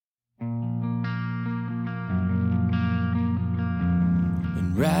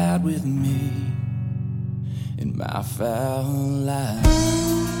ride with me in my foul life.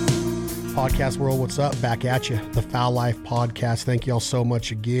 Podcast world, what's up? Back at you. The Foul Life Podcast. Thank you all so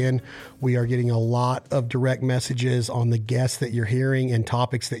much again. We are getting a lot of direct messages on the guests that you're hearing and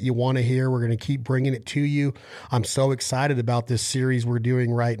topics that you want to hear. We're going to keep bringing it to you. I'm so excited about this series we're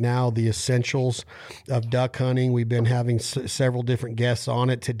doing right now, The Essentials of Duck Hunting. We've been having several different guests on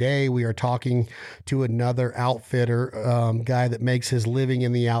it. Today, we are talking to another outfitter, guy that makes his living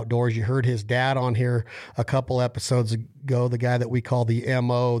in the outdoors. You heard his dad on here a couple episodes ago, the guy that we call the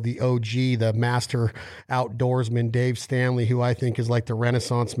MO, the OG, the master outdoorsman, Dave Stanley, who I think is like the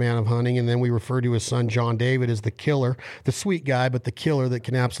Renaissance man of hunting. And then we refer to his son, John David, as the killer, the sweet guy, but the killer that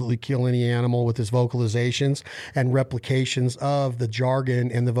can absolutely kill any animal with his vocalizations and replications of the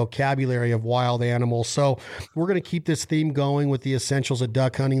jargon and the vocabulary of wild animals. So we're going to keep this theme going with the essentials of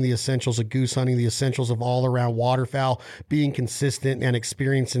duck hunting, the essentials of goose hunting, the essentials of all around waterfowl, being consistent and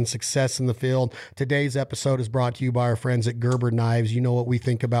experiencing success in the field. Today's episode is brought to you by our friends at Gerber Knives. You know what we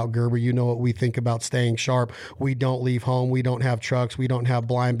think about Gerber. You know what we think about staying sharp. We don't leave home. We don't have trucks. We don't have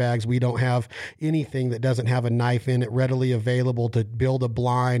blind bags. We don't have anything that doesn't have a knife in it readily available to build a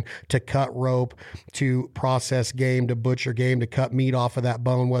blind, to cut rope, to process game, to butcher game, to cut meat off of that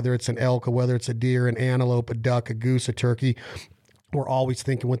bone, whether it's an elk or whether it's a deer, an antelope, a duck, a goose, a turkey. We're always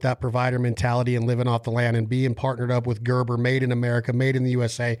thinking with that provider mentality and living off the land and being partnered up with Gerber, made in America, made in the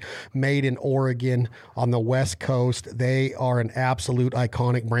USA, made in Oregon on the West Coast. They are an absolute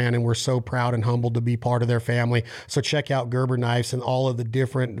iconic brand, and we're so proud and humbled to be part of their family. So check out Gerber Knives and all of the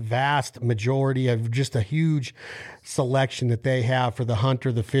different vast majority of just a huge selection that they have for the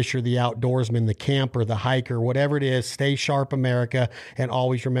hunter, the fisher, the outdoorsman, the camper, the hiker, whatever it is. Stay sharp, America, and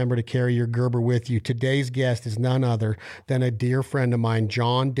always remember to carry your Gerber with you. Today's guest is none other than a dear friend of mine,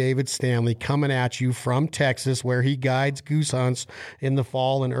 John David Stanley, coming at you from Texas, where he guides goose hunts in the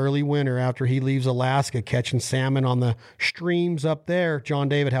fall and early winter after he leaves Alaska, catching salmon on the streams up there. John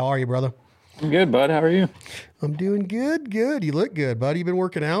David, how are you, brother? I'm good, bud. How are you? I'm doing good. You look good, buddy. You been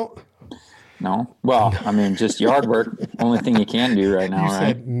working out? No. Well, I mean, just yard work. Only thing you can do right now, You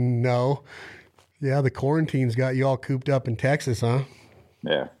right? said no. Yeah, the quarantine's got you all cooped up in Texas, huh?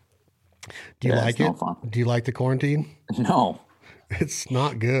 Yeah. Do you like it's it? no fun. Do you like the quarantine? No. It's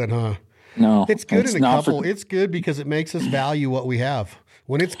not good, huh? No. It's good in a not couple. It's good because it makes us value what we have.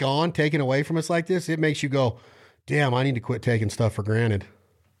 When it's gone, taken away from us like this, it makes you go, damn, I need to quit taking stuff for granted.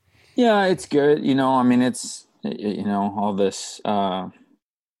 Yeah, it's good. You know, I mean, it's, all this COVID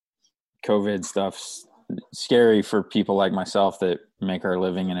stuff's scary for people like myself that make our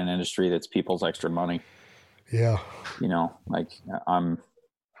living in an industry that's people's extra money. Yeah. You know, like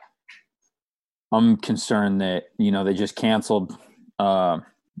I'm concerned that, they just canceled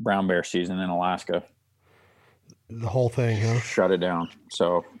brown bear season in Alaska. The whole thing, huh? Shut it down.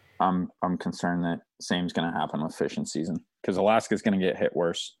 So I'm concerned that same's going to happen with fishing season, because Alaska's going to get hit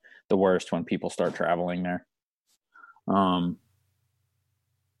the worst when people start traveling there.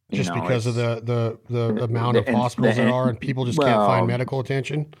 Just because of the amount of hospitals there are and people just can't find medical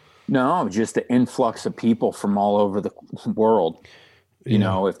attention? No, just the influx of people from all over the world. You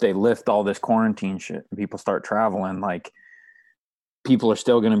know, if they lift all this quarantine shit and people start traveling, like, people are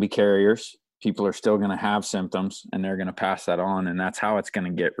still going to be carriers. People are still going to have symptoms, and they're going to pass that on. And that's how it's going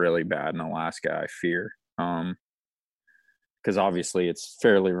to get really bad in Alaska, I fear. Because obviously it's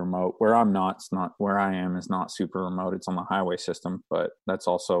fairly remote. Where I am is not super remote. It's on the highway system, but that's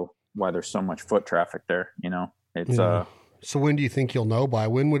also why there's so much foot traffic there. It's So when do you think you'll know by?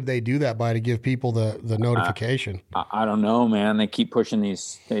 When would they do that by to give people the notification? I don't know, man. They keep pushing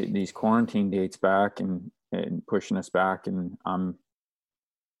these quarantine dates back and pushing us back, and I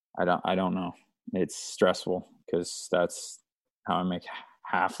don't know. It's stressful because that's how I make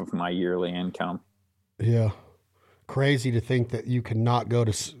half of my yearly income. Yeah. Crazy to think that you cannot go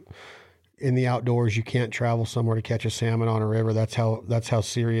in the outdoors. You can't travel somewhere to catch a salmon on a river. That's how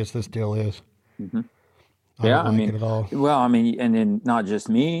serious this deal is. Mm-hmm. I mean, it at all. Well, I mean, and then not just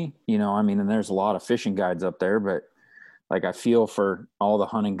me, and there's a lot of fishing guides up there, but like, I feel for all the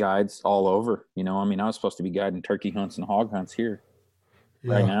hunting guides all over, I was supposed to be guiding turkey hunts and hog hunts here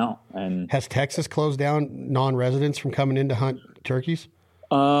right now. And has Texas closed down non-residents from coming in to hunt turkeys?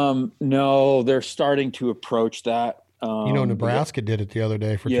 No, they're starting to approach that. Nebraska did it the other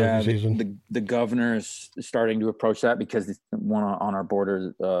day for turkey season. The governor is starting to approach that because one on our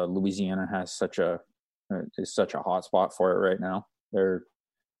border, Louisiana is such a hot spot for it right now. They're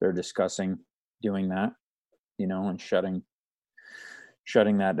discussing doing that, and shutting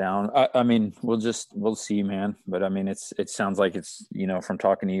that down. I mean, we'll see, man. But I mean, it sounds like it's, from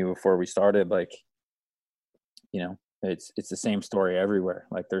talking to you before we started, like, It's the same story everywhere.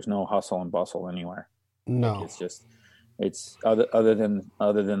 Like there's no hustle and bustle anywhere. No, Like, it's other than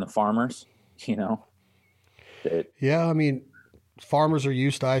the farmers, you know. Yeah, I mean, farmers are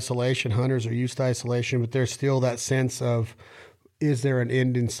used to isolation, hunters are used to isolation, but there's still that sense of, is there an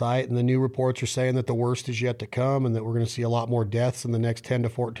end in sight? And the new reports are saying that the worst is yet to come and that we're going to see a lot more deaths in the next 10 to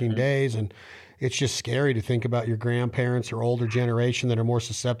 14 days. And it's just scary to think about your grandparents or older generation that are more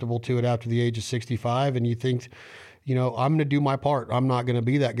susceptible to it after the age of 65. And you think, I'm going to do my part. I'm not going to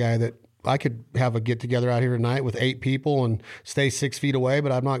be that guy that I could have a get together out here tonight with 8 people and stay 6 feet away,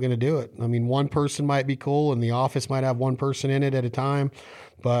 but I'm not going to do it. I mean, one person might be cool and the office might have one person in it at a time,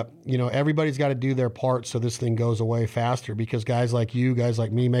 but everybody's got to do their part so this thing goes away faster, because guys like you, guys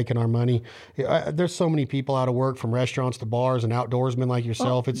like me making our money, there's so many people out of work, from restaurants to bars and outdoorsmen like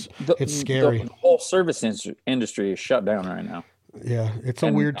yourself. It's scary. The whole service industry is shut down right now. Yeah, it's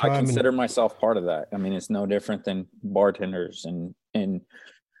a weird time. I consider myself part of that. I mean, it's no different than bartenders and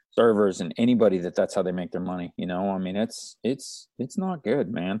servers and anybody that's how they make their money. I mean, it's not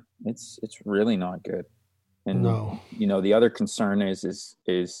good, man. It's really not good. And no, the other concern is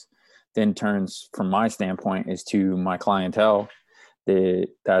then turns from my standpoint is to my clientele.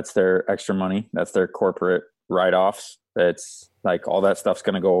 That's their extra money. That's their corporate write-offs. That's like all that stuff's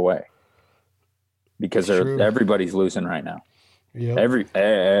going to go away because everybody's losing right now. Yeah.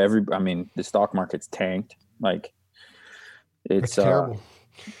 I mean, the stock market's tanked. Like it's terrible.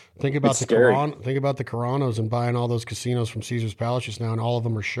 Think about the Coronos and buying all those casinos from Caesar's Palace just now, and all of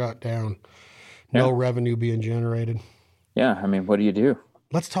them are shut down. No revenue being generated. Yeah, I mean, what do you do?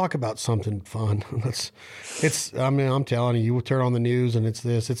 Let's talk about something fun. I'm telling you, you turn on the news and it's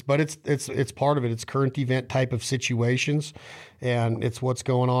this. It's part of it. It's current event type of situations, and it's what's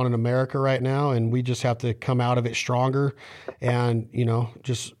going on in America right now. And we just have to come out of it stronger, and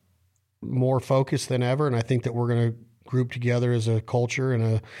just more focused than ever. And I think that we're going to group together as a culture and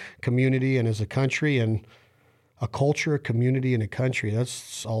a community and as a country, and a culture, a community, and a country.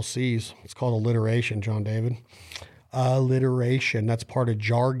 That's all C's. It's called alliteration, John David. Alliteration. That's part of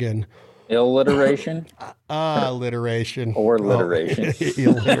jargon. Alliteration? Alliteration. Or alliteration.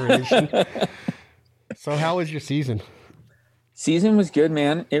 Alliteration. So how was your season? Season was good,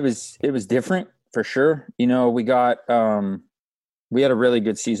 man. It was different for sure. We got we had a really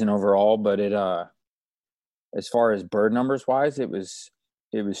good season overall, but it as far as bird numbers wise, it was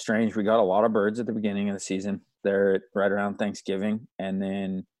strange. We got a lot of birds at the beginning of the season there right around Thanksgiving. And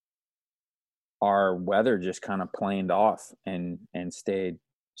then our weather just kind of planed off and stayed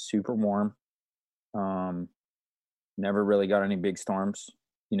super warm. Never really got any big storms.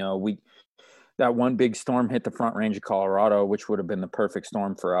 That one big storm hit the Front Range of Colorado, which would have been the perfect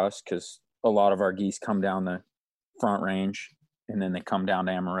storm for us, because a lot of our geese come down the Front Range and then they come down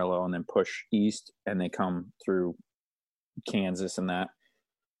to Amarillo and then push east and they come through Kansas and that.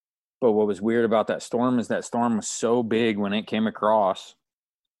 But what was weird about that storm is that storm was so big when it came across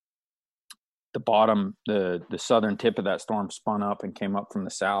the bottom, the southern tip of that storm spun up and came up from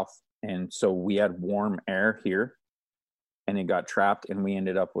the south. And so we had warm air here and it got trapped, and we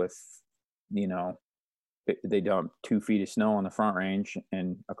ended up with, they dumped 2 feet of snow on the Front Range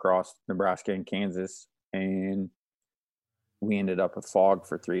and across Nebraska and Kansas. And we ended up with fog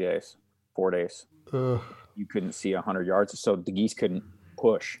for 4 days. Ugh. You couldn't see 100 yards. So the geese couldn't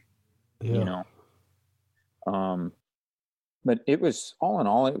push, but it was, all in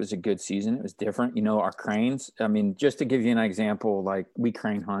all, it was a good season. It was different. Our cranes, I mean, just to give you an example, like we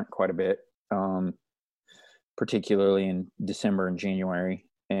crane hunt quite a bit, particularly in December and January.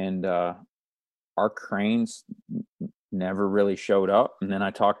 And our cranes never really showed up. And then I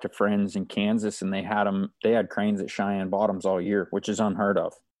talked to friends in Kansas, and they had cranes at Cheyenne Bottoms all year, which is unheard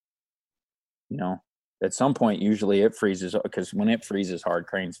of. At some point, usually it freezes, because when it freezes hard,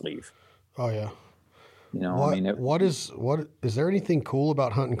 cranes leave. Oh yeah. What is there anything cool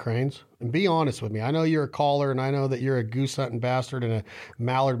about hunting cranes? And be honest with me. I know you're a caller, and I know that you're a goose hunting bastard and a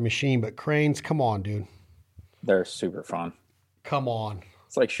mallard machine, but cranes, come on, dude. They're super fun. Come on.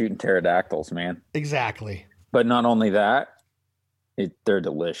 It's like shooting pterodactyls, man. Exactly. But not only that, they're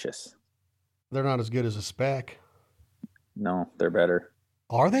delicious. They're not as good as a speck. No, they're better.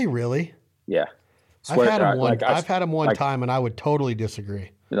 Are they really? Yeah. I've had them one time, and I would totally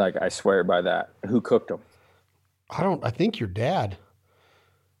disagree. Like, I swear by that. Who cooked them? I think your dad.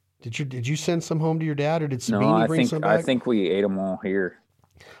 Did you send some home to your dad, or did Sabini bring some back? I think we ate them all here.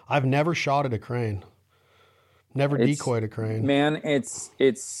 I've never shot at a crane. Never decoyed a crane. Man, it's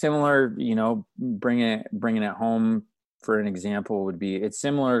similar, bringing it home for an example would be, it's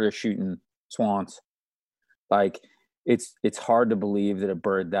similar to shooting swans. Like, it's hard to believe that a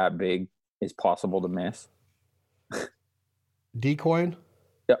bird that big is possible to miss. Decoying?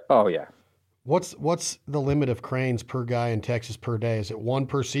 Yeah. Oh yeah. What's the limit of cranes per guy in Texas per day? Is it one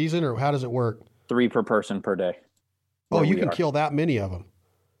per season, or how does it work? 3 per person per day. Oh, you can kill that many of them.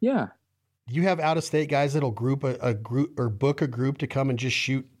 Yeah. You have out-of-state guys that'll group a group or book a group to come and just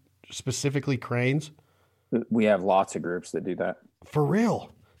shoot specifically cranes? We have lots of groups that do that. For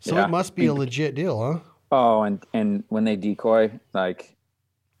real? So it must be a legit deal, huh? Oh, and when they decoy, like,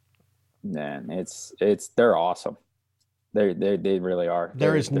 man, they're awesome. They really are.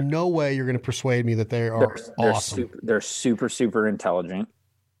 There is no way you're going to persuade me that they are awesome. They're super, super intelligent.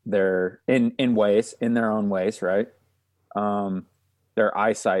 They're in their own ways, right? Their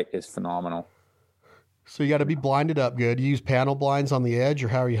eyesight is phenomenal. So you got to be blinded up good. You use panel blinds on the edge, or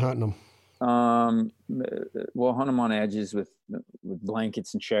how are you hunting them? We'll hunt them on edges with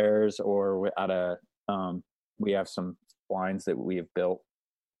blankets and chairs, or we have some blinds that we have built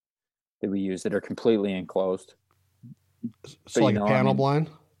that we use that are completely enclosed. So like a panel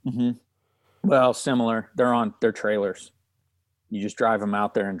blind? Mm-hmm. Well, similar. They're trailers. You just drive them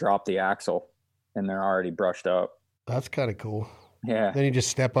out there and drop the axle, and they're already brushed up. That's kind of cool. Yeah. Then you just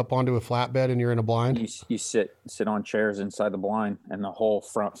step up onto a flatbed and you're in a blind? You sit on chairs inside the blind, and the whole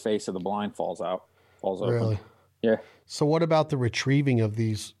front face of the blind falls open. Really? Yeah. So what about the retrieving of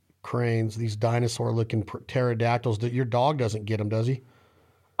these cranes, these dinosaur-looking pterodactyls? Your dog doesn't get them, does he?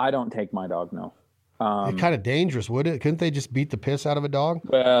 I don't take my dog, no. It's kind of dangerous, would it? Couldn't they just beat the piss out of a dog?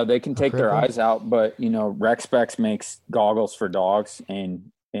 Well, they can take their eyes out, but Rec Specs makes goggles for dogs, and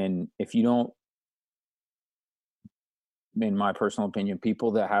if you don't, in my personal opinion,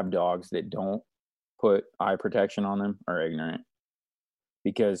 people that have dogs that don't put eye protection on them are ignorant.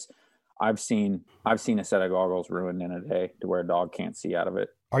 Because I've seen a set of goggles ruined in a day to where a dog can't see out of it.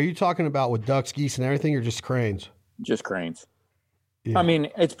 Are you talking about with ducks, geese, and everything, or just cranes? Just cranes. Yeah. I mean,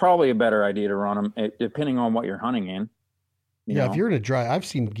 it's probably a better idea to run them depending on what you're hunting in. You know? If you're in a dry, I've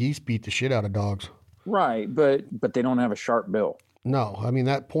seen geese beat the shit out of dogs. Right, but they don't have a sharp bill. No, I mean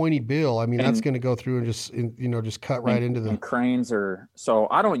that pointy bill. I mean that's going to go through and just cut right into the. And cranes are so.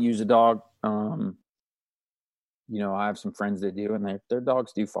 I don't use a dog. I have some friends that do, and their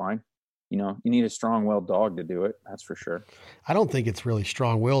dogs do fine. You need a strong-willed dog to do it. That's for sure. I don't think it's really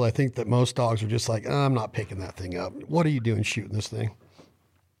strong-willed. I think that most dogs are just like, I'm not picking that thing up. What are you doing shooting this thing?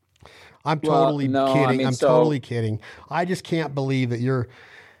 I'm totally kidding. I mean, totally kidding. I just can't believe that you're.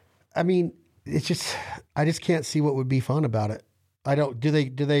 I mean, it's just. I just can't see what would be fun about it. I don't. Do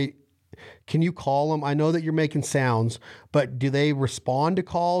they? Can you call them? I know that you're making sounds, but do they respond to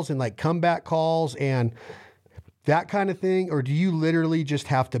calls and like comeback calls and that kind of thing? Or do you literally just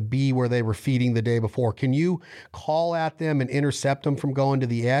have to be where they were feeding the day before? Can you call at them and intercept them from going to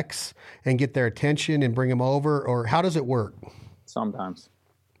the X and get their attention and bring them over? Or how does it work? Sometimes.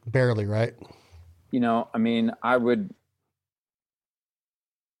 Barely, right? I mean, I would,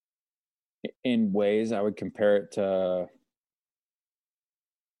 in ways, I would compare it to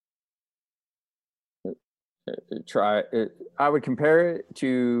I would compare it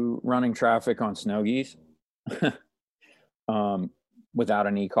to running traffic on snow geese without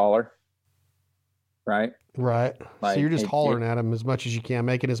an e-collar, right? Right. Like, so you're just hollering at them as much as you can,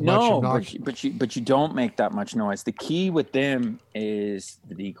 making as much obnoxious. But you don't make that much noise. The key with them is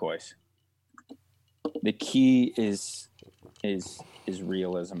the decoys. The key is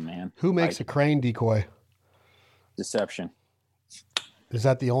realism, man. Who makes a crane decoy? Deception. Is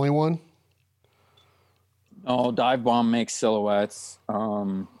that the only one? Oh, Dive Bomb makes silhouettes.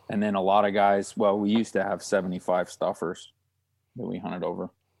 And then a lot of guys, we used to have 75 stuffers that we hunted over.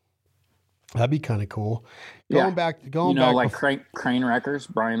 That'd be kind of cool. Going back, like crane wreckers,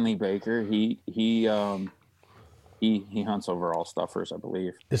 Brian Lee Baker, he hunts over all stuffers, I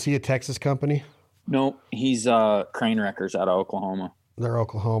believe. Is he a Texas company? No, he's crane wreckers out of Oklahoma. They're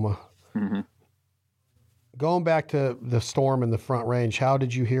Oklahoma. Mm-hmm. Going back to the storm in the Front Range, how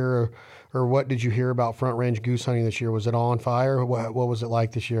did you hear, or what did you hear about Front Range goose hunting this year? Was it all on fire? What was it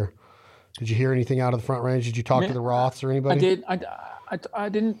like this year? Did you hear anything out of the Front Range? Did you talk to the Roths or anybody? I did. I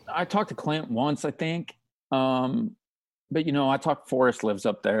didn't. I talked to Clint once, I think. But I talked. Forrest lives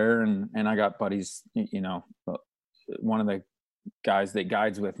up there, and I got buddies. One of the guys that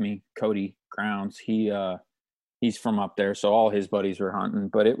guides with me, Cody Crowns. He's from up there, so all his buddies were hunting.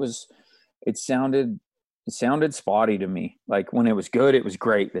 But it sounded spotty to me. Like when it was good, it was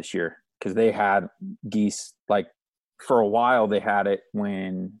great this year because they had geese. Like for a while, they had it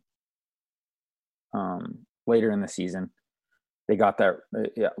when later in the season. They got that,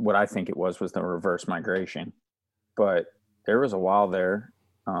 what I think it was the reverse migration. But there was a while there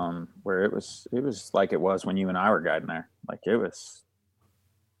where it was like it was when you and I were guiding there. Like it was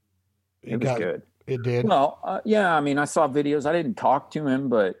good. It did. Well, yeah, I mean, I saw videos. I didn't talk to him,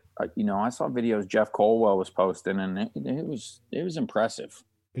 but I saw videos Jeff Colwell was posting, and it was impressive.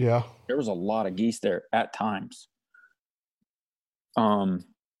 Yeah. There was a lot of geese there at times. I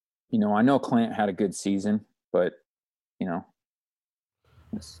know Clint had a good season, but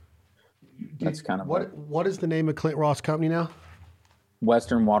that's kind of what is the name of Clint Ross' company now?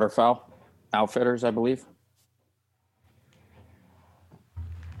 Western Waterfowl Outfitters, I believe.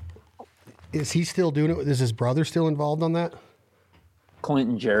 Is he still doing it? Is his brother still involved on that? Clint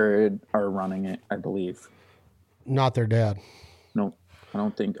and Jared are running it, I believe. Not their dad. No, I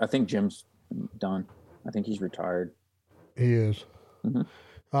don't think. I think Jim's done. I think he's retired. He is. Mm-hmm.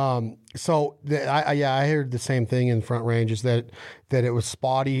 I heard the same thing in Front Range, is that it was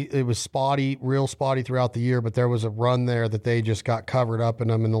spotty. It was spotty, real spotty throughout the year, but there was a run there that they just got covered up in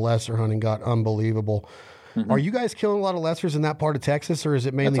them, and the lesser hunting got unbelievable. Mm-hmm. Are you guys killing a lot of lessers in that part of Texas, or is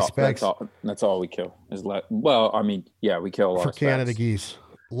it mainly specs? That's all we kill is well, I mean, yeah, we kill a lot for of Canada specs. Geese.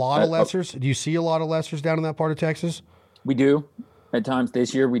 A lot of lessers. Do you see a lot of lessers down in that part of Texas? We do. At times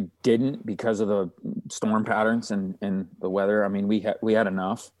this year we didn't because of the storm patterns and the weather. I mean, we had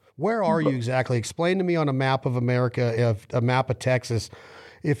enough. Where are you exactly? Explain to me on a map of America, a map of Texas.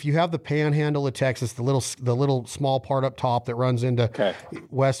 If you have the panhandle of Texas, the little small part up top that runs into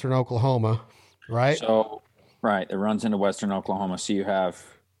western Oklahoma, right? So, right, it runs into western Oklahoma. So you have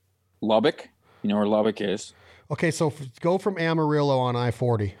Lubbock. You know where Lubbock is? Okay, so go from Amarillo on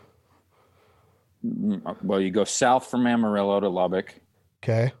I-40. Well, you go south from Amarillo to Lubbock.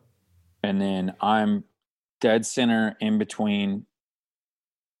 Okay. And then I'm dead center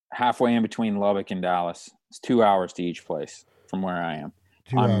halfway in between Lubbock and Dallas. It's 2 hours to each place from where I am.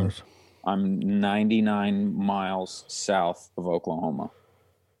 2 hours. I'm 99 miles south of Oklahoma.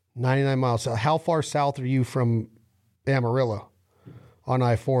 99 miles. How far south are you from Amarillo on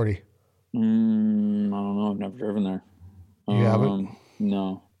I-40? I don't know. I've never driven there. You haven't?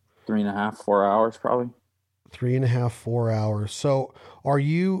 No. 3.5, 4 hours probably. 3.5, 4 hours. So are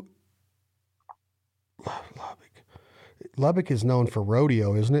you... Lubbock is known for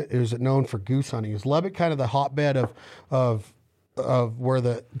rodeo, isn't it? Is it known for goose hunting? Is Lubbock kind of the hotbed of where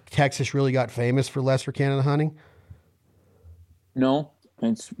the Texas really got famous for lesser Canada hunting? No,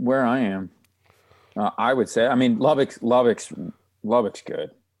 it's where I am. I would say. I mean, Lubbock's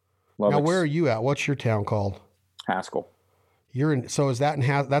good. Now, where are you at? What's your town called? Haskell. You're in. So is that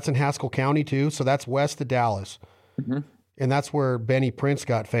that's in Haskell County too? So that's west of Dallas. Mm-hmm. And that's where Benny Prince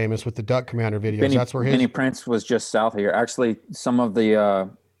got famous with the Duck Commander videos. That's where Benny Prince was just south of here. Actually, some of the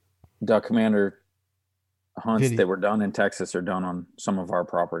Duck Commander hunts that were done in Texas are done on some of our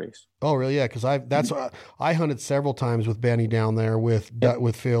properties. Oh, really? Yeah, because I hunted several times with Benny down there with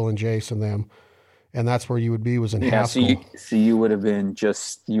Phil and Jason them, and that's where you would be, was in Haskell. So you would have been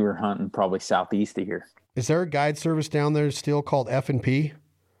you were hunting probably southeast of here. Is there a guide service down there still called F&P?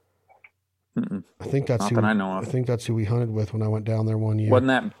 I think that's who I know of. I think that's who we hunted with when I went down there one year.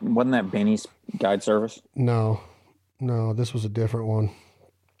 Wasn't that Benny's guide service? No, this was a different one.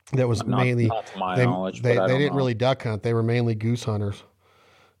 That was mainly, not to my knowledge. They didn't really duck hunt. They were mainly goose hunters,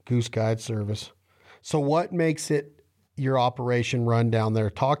 goose guide service. So what makes it your operation run down there?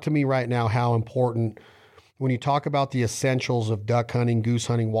 Talk to me right now how important, when you talk about the essentials of duck hunting, goose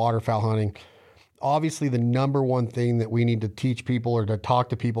hunting, waterfowl hunting, obviously the number one thing that we need to teach people or to talk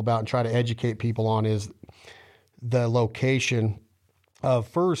to people about and try to educate people on is the location of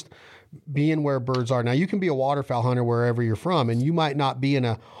first being where birds are. Now you can be a waterfowl hunter wherever you're from, and you might not be in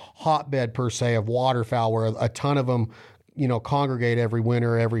a hotbed per se of waterfowl where a ton of them, congregate every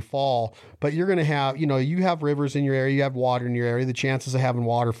winter, every fall, but you're going to have, you have rivers in your area, you have water in your area. The chances of having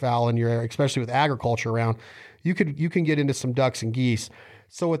waterfowl in your area, especially with agriculture around, you can get into some ducks and geese.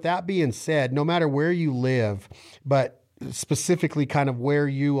 So with that being said, no matter where you live, but specifically kind of where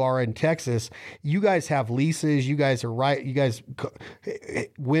you are in Texas, you guys have leases. You guys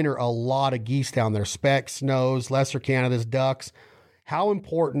winter a lot of geese down there, specks, snows, lesser Canadas, ducks. How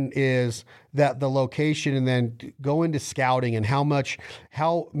important is that the location, and then go into scouting, and how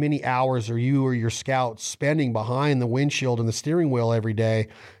many hours are you or your scouts spending behind the windshield and the steering wheel every day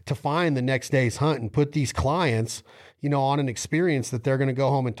to find the next day's hunt and put these clients on an experience that they're going to go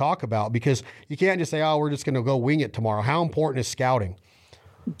home and talk about? Because you can't just say, oh, we're just going to go wing it tomorrow. How important is scouting?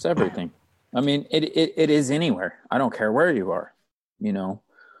 It's everything. I mean, it is anywhere. I don't care where you are,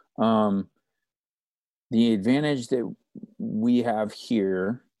 the advantage that we have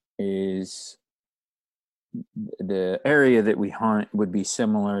here is the area that we hunt would be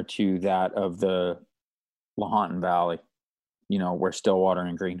similar to that of the Lahontan Valley, where Stillwater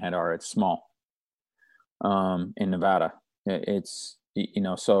and Greenhead are. It's small. In Nevada, it's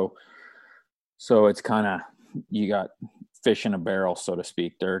so So it's kind of, you got fish in a barrel, so to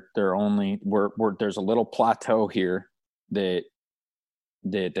speak. They're only, there's a little plateau here that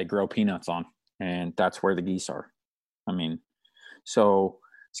they grow peanuts on, and that's where the geese are. I mean, so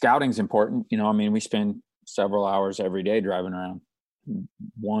scouting's important. You know, I mean, we spend several hours every day driving around,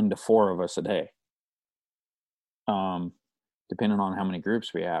 1 to 4 of us a day, depending on how many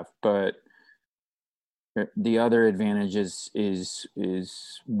groups we have. But the other advantage is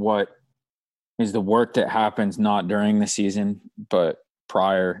what is the work that happens not during the season, but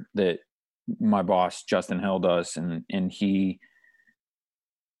prior, that my boss, Justin Hill, does. And he,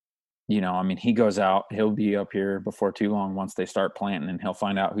 you know, I mean, he goes out, he'll be up here before too long once they start planting, and he'll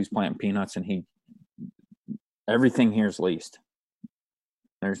find out who's planting peanuts, and everything here is leased.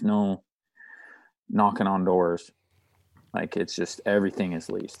 There's no knocking on doors. Like, it's just, everything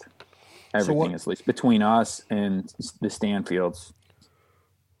is leased. Everything is leased between us and the Stanfields.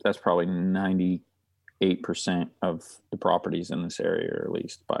 That's probably 98% of the properties in this area are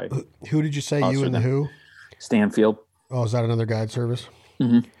leased by. Who did you say, you and the who? Stanfield. Oh, is that another guide service?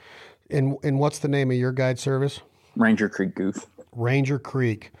 Mm-hmm. And what's the name of your guide service? Ranger Creek Goose. Ranger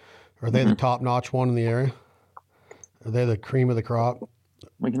Creek. Are they the top-notch one in the area? Are they the cream of the crop?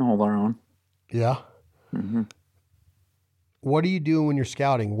 We can hold our own. Yeah. Mm-hmm. What are you doing when you're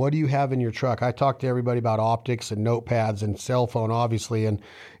scouting? What do you have in your truck? I talk to everybody about optics and notepads and cell phone, obviously, and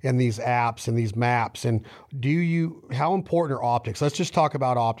these apps and these maps. And how important are optics? Let's just talk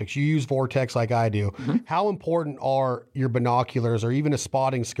about optics. You use Vortex like I do. Mm-hmm. How important are your binoculars or even a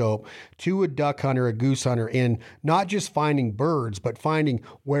spotting scope to a duck hunter, a goose hunter, in not just finding birds, but finding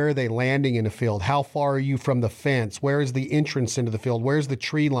where are they landing in a field? How far are you from the fence? Where is the entrance into the field? Where's the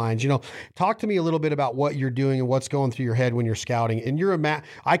tree lines? You know, talk to me a little bit about what you're doing and what's going through your head when you're scouting. And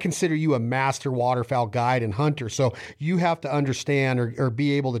I consider you a master waterfowl guide and hunter. So you have to understand or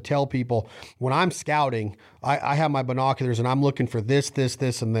be able to tell people, when I'm scouting, I have my binoculars and I'm looking for this,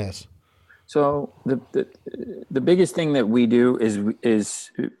 and this. So the biggest thing that we do is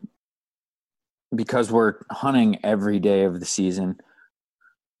because we're hunting every day of the season,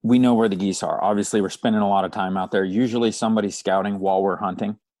 we know where the geese are. Obviously, we're spending a lot of time out there. Usually somebody's scouting while we're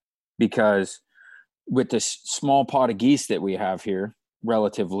hunting, because with this small pot of geese that we have here,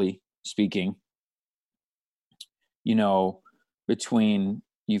 relatively speaking, you know, between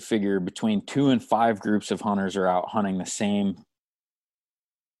 2 and 5 groups of hunters are out hunting the same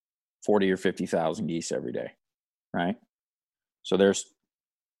 40 or 50,000 geese every day, right? So there's,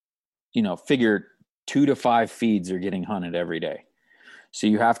 you know, figure 2 to 5 feeds are getting hunted every day. So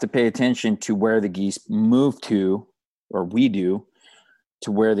you have to pay attention to where the geese move to, or we do,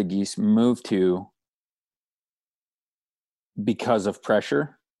 to where the geese move to because of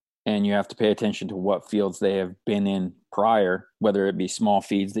pressure. And you have to pay attention to what fields they have been in prior, whether it be small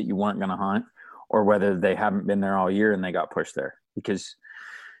feeds that you weren't going to hunt, or whether they haven't been there all year and they got pushed there. Because,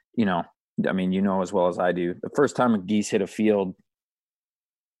 you know, I mean, you know as well as I do, the first time a geese hit a field,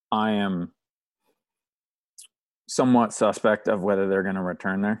 I am somewhat suspect of whether they're going to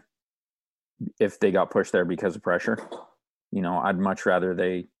return there if they got pushed there because of pressure. You know, I'd much rather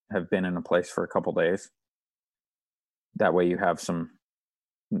they have been in a place for a couple days. That way you have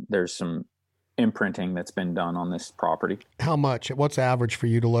there's some imprinting that's been done on this property. How much? What's average for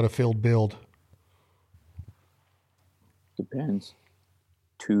you to let a field build? Depends.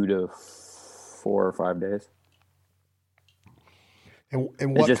 2 to 4 or 5 days. And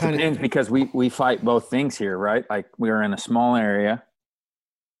what it just kind depends, because we fight both things here, right? Like, we are in a small area.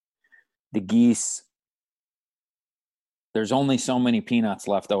 The geese, there's only so many peanuts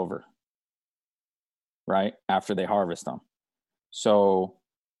left over, right? After they harvest them. So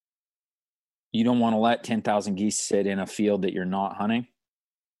you don't want to let 10,000 geese sit in a field that you're not hunting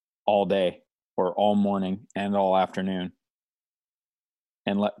all day or all morning and all afternoon,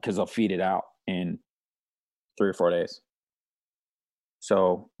 because they'll feed it out in 3 or 4 days.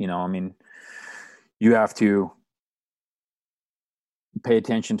 So, you know, I mean, you have to pay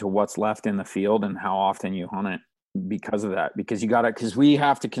attention to what's left in the field and how often you hunt it because of that. Because we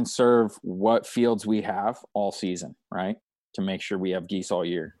have to conserve what fields we have all season, right? To make sure we have geese all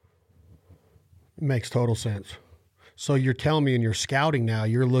year. Makes total sense. So you're telling me in your scouting now,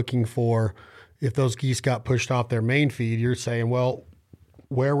 you're looking for, if those geese got pushed off their main feed, you're saying, well,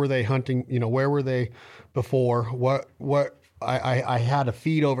 where were they hunting? You know, where were they before? I had a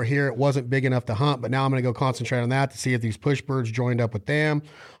feed over here. It wasn't big enough to hunt, but now I'm going to go concentrate on that to see if these push birds joined up with them.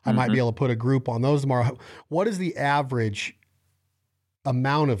 I might be able to put a group on those tomorrow. What is the average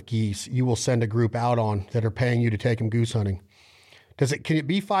amount of geese you will send a group out on that are paying you to take them goose hunting? Can it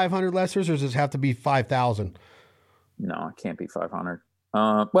be 500 lessers, or does it have to be 5,000? No, it can't be 500.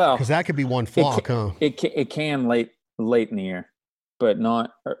 Well, Because that could be one flock, huh? It can late in the year, but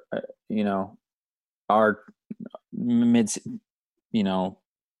not our mid,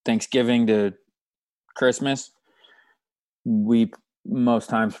 Thanksgiving to Christmas. We most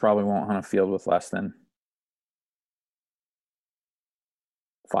times probably won't hunt a field with less than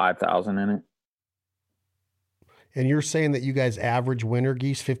 5,000 in it. And you're saying that you guys average winter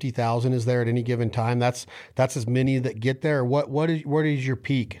geese 50,000 is there at any given time? That's as many that get there. What is your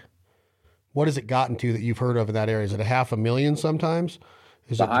peak? What has it gotten to that you've heard of in that area? Is it 500,000 sometimes?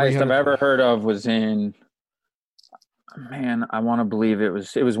 Is The it highest I've 300? ever heard of was I want to believe it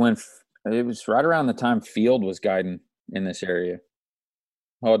was when it was right around the time Field was guiding in this area.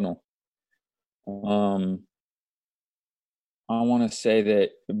 Hodnell. I want to say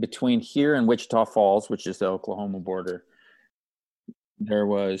that between here and Wichita Falls, which is the Oklahoma border,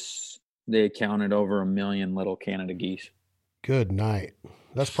 they counted over 1 million little Canada geese. Good night.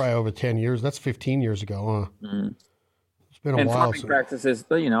 That's probably over 10 years. That's 15 years ago, huh? Mm. It's been a and while. Farming practices,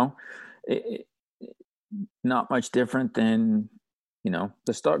 not much different than,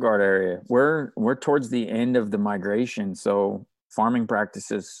 the Stuttgart area. We're towards the end of the migration, so farming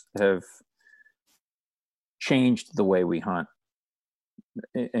practices have changed the way we hunt,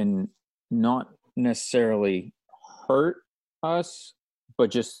 and not necessarily hurt us,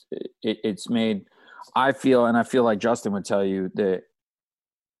 but just it's made. I feel like Justin would tell you that,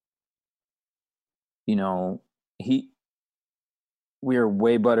 we are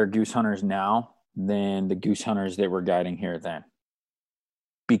way better goose hunters now than the goose hunters that were guiding here then,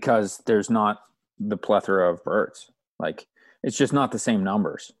 because there's not the plethora of birds. Like, it's just not the same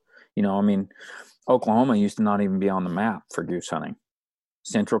numbers. Oklahoma used to not even be on the map for goose hunting.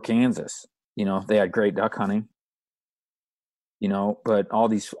 Central Kansas, they had great duck hunting, but all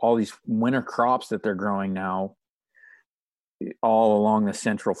these winter crops that they're growing now all along the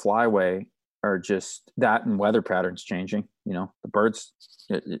central flyway are just that, and weather patterns changing. The birds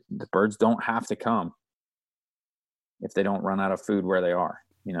don't have to come if they don't run out of food where they are.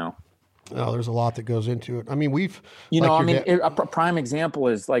 Oh, there's a lot that goes into it. I mean, a prime example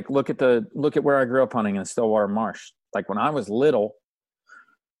is like, look at where I grew up hunting in Stillwater Marsh. Like, when I was little,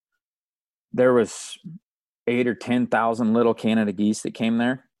 there was 8,000 or 10,000 little Canada geese that came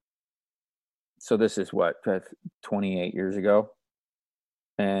there. So this is 28 years ago.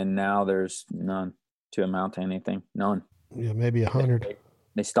 And now there's none to amount to anything. None. Yeah, maybe 100.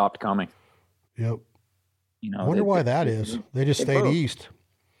 They stopped coming. Yep. I wonder why that is. They just stayed east.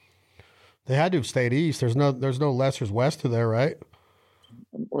 They had to have stayed east. There's no lessers west of there, right?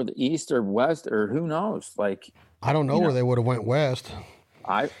 Or the east or west, or who knows? Like, I don't know where they would have went west.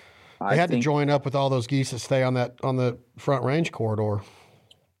 They had to join up with all those geese that stay on the Front Range corridor.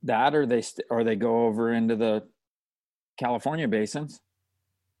 That, or they go over into the California basins.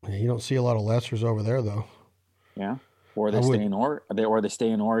 Yeah, you don't see a lot of lessers over there, though. Yeah, or they stay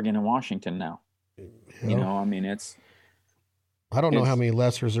in Oregon and Washington now. Yeah. It's. I don't know how many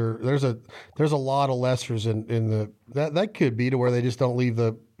lessers are. There's a lot of lessers in the that could be to where they just don't leave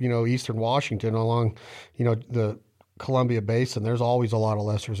the eastern Washington along the Columbia Basin. There's always a lot of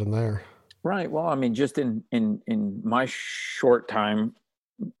lessers in there. Right. Well, just in my short time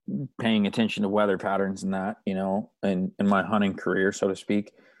paying attention to weather patterns and that, and in my hunting career, so to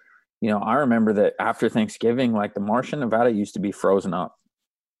speak, I remember that after Thanksgiving, like, the marsh in Nevada used to be frozen up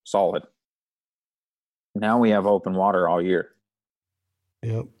solid. Now we have open water all year.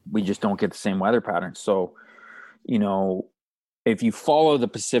 Yep. We just don't get the same weather patterns. So, if you follow the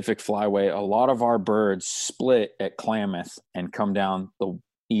Pacific Flyway, a lot of our birds split at Klamath and come down the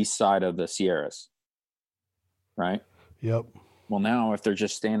east side of the Sierras. Right? Yep. Well, now if they're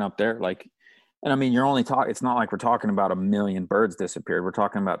just staying up there, you're only talking, it's not like we're talking about 1 million birds disappeared. We're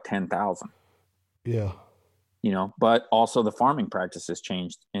talking about 10,000. Yeah. But also the farming practices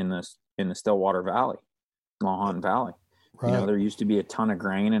changed in the Stillwater Valley, Lahontan Valley. Right. There used to be a ton of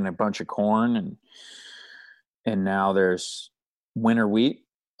grain and a bunch of corn, and now there's winter wheat,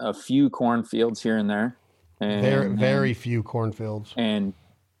 a few cornfields here and there, and very few cornfields, and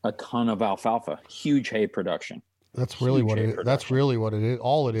a ton of alfalfa. Huge hay production. That's really what it is. That's really what it is.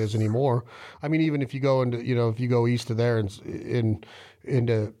 All it is anymore. Even if you go into, if you go east of there and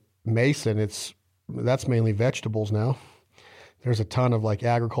into Mason, that's mainly vegetables now. There's a ton of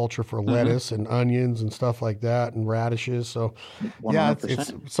agriculture for lettuce and onions and stuff like that, and radishes. So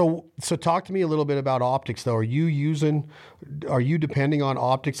 100%. So talk to me a little bit about optics though. Are you depending on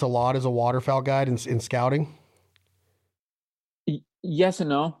optics a lot as a waterfowl guide in scouting? Yes and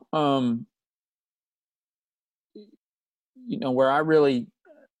no. Where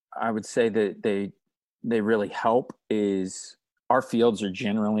I would say that they really help is our fields are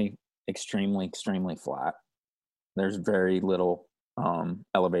generally extremely flat. There's very little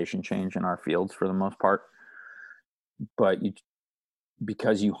elevation change in our fields for the most part. But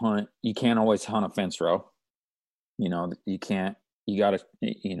because you hunt, you can't always hunt a fence row. You know, you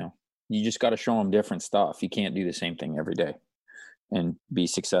just got to show them different stuff. You can't do the same thing every day and be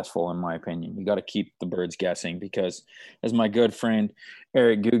successful, in my opinion. You got to keep the birds guessing, because as my good friend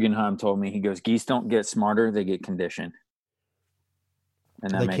Eric Guggenheim told me, he goes, geese don't get smarter, they get conditioned.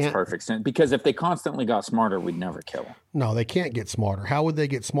 And that makes perfect sense, because if they constantly got smarter, we'd never kill them. No, they can't get smarter. How would they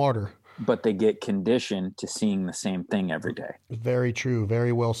get smarter? But they get conditioned to seeing the same thing every day. Very true.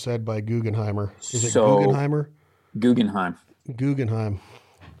 Very well said by Guggenheimer. Is it Guggenheimer? Guggenheim.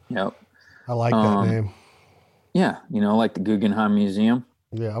 Yep. I like that name. Yeah. Like the Guggenheim Museum.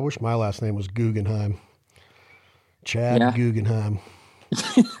 Yeah. I wish my last name was Guggenheim. Chad Guggenheim.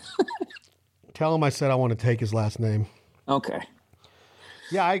 Tell him I said I want to take his last name. Okay.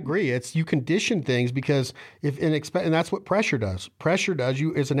 Yeah, I agree. You condition things, because and that's what pressure does. Pressure does.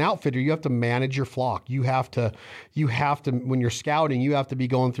 You, as an outfitter, you have to manage your flock. You have to, when you're scouting, you have to be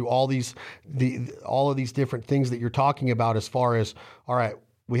going through all of these different things that you're talking about, as far as, all right,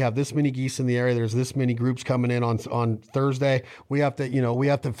 we have this many geese in the area. There's this many groups coming in on Thursday. We have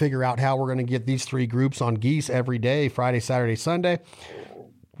to figure out how we're going to get these 3 groups on geese every day, Friday, Saturday, Sunday.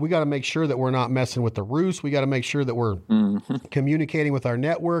 We got to make sure that we're not messing with the roost. We got to make sure that we're communicating with our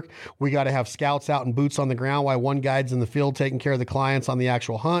network. We got to have scouts out and boots on the ground while one guide's in the field taking care of the clients on the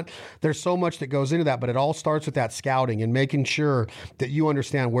actual hunt. There's so much that goes into that, but it all starts with that scouting and making sure that you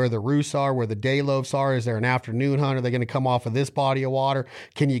understand where the roosts are, where the day loafs are. Is there an afternoon hunt? Are they going to come off of this body of water?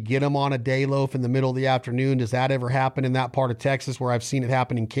 Can you get them on a day loaf in the middle of the afternoon? Does that ever happen in that part of Texas, where I've seen it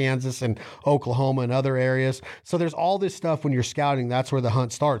happen in Kansas and Oklahoma and other areas? So there's all this stuff when you're scouting. That's where the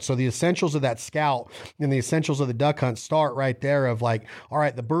hunt starts. So the essentials of that scout and the essentials of the duck hunt start right there, of like, all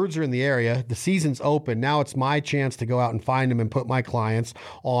right, the birds are in the area, the season's open. Now it's my chance to go out and find them and put my clients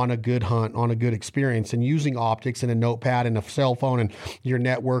on a good hunt, on a good experience, and using optics and a notepad and a cell phone and your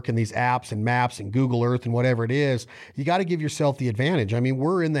network and these apps and maps and Google Earth and whatever it is. You got to give yourself the advantage. I mean,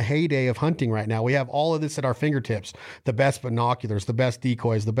 we're in the heyday of hunting right now. We have all of this at our fingertips, the best binoculars, the best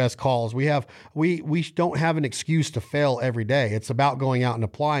decoys, the best calls. We don't have an excuse to fail every day. It's about going out and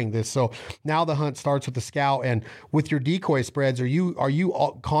applying this. So now the hunt starts with the scout, and with your decoy spreads, are you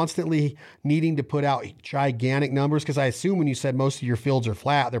constantly needing to put out gigantic numbers? Because I assume when you said most of your fields are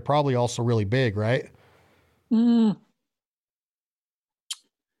flat, they're probably also really big, right?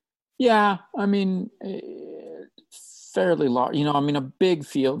 Yeah, I mean, fairly large. A big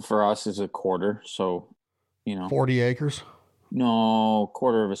field for us is a quarter. So, 40 acres? No,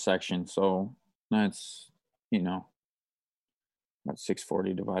 quarter of a section. So that's, about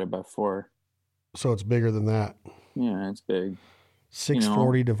 640 divided by 4. So it's bigger than that. Yeah, it's big.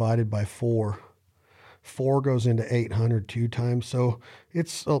 640 divided by 4. 4 goes into 800 2 times. So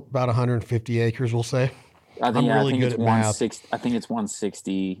it's about 150 acres, we'll say. I'm really good at math. I think it's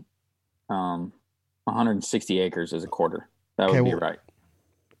 160. 160 acres is a quarter. That would be right.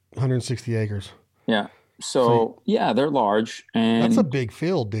 160 acres. Yeah. So yeah, they're large. And that's a big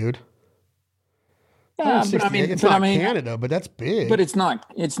field, dude. Yeah, but it's not Canada, but that's big. But it's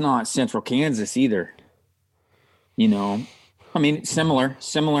not central Kansas either. Similar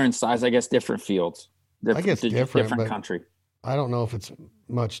in size, I guess, different fields. I guess different country. I don't know if it's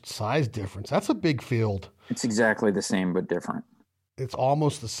much size difference. That's a big field. It's exactly the same, but different. It's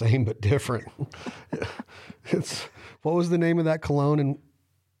almost the same, but different. What was the name of that cologne in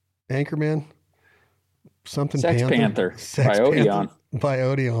Anchorman? Something Sex Panther. By Odeon. By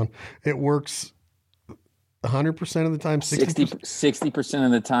Odeon. It works 100% of the time. 60%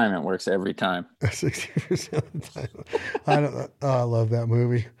 of the time, it works every time. 60% of the time. I love that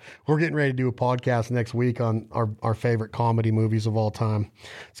movie. We're getting ready to do a podcast next week on our favorite comedy movies of all time.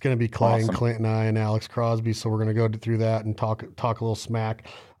 It's going to be Clay and Clint and I and Alex Crosby. So we're going to go through that and talk a little smack.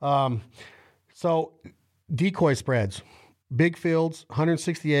 So decoy spreads, big fields,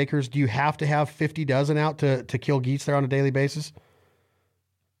 160 acres. Do you have to have 50 dozen out to kill geese there on a daily basis?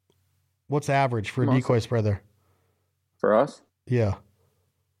 What's average for a decoy spread there? For us? Yeah.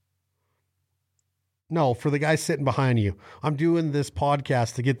 No, for the guy sitting behind you. I'm doing this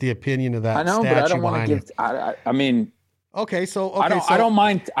podcast to get the opinion of that. I know, but I don't want to give. I mean. Okay, so I don't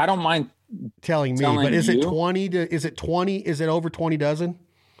mind. I don't mind telling me, but is it 20? Is it 20? Is it over 20 dozen?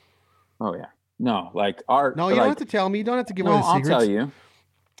 Oh yeah. No, like our. No, you don't have to tell me. You don't have to give away the secrets. I'll tell you.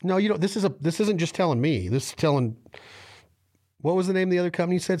 No, you don't. This isn't just telling me. This is telling. What was the name of the other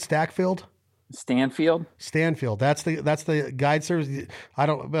company you said? Stackfield? Stanfield. That's the guide service.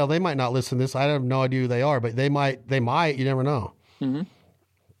 They might not listen to this. I have no idea who they are, but they might, you never know. Don't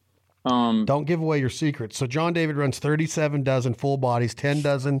give away your secrets. So John David runs 37 dozen full bodies, 10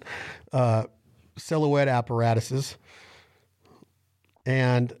 dozen silhouette apparatuses,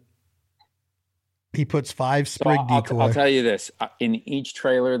 and he puts 5 sprig decoy. I'll tell you this. In each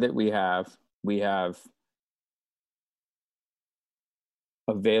trailer that we have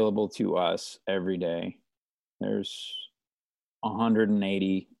available to us every day, there's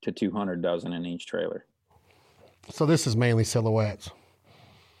 180 to 200 dozen in each trailer. So this is mainly silhouettes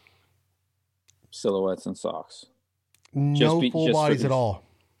and socks. No full bodies at all.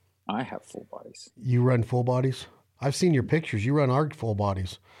 I have full bodies. You run full bodies? I've seen your pictures. You run our full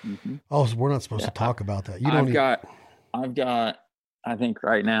bodies. Mm-hmm. Oh, so we're not supposed to talk about that. I've got, I think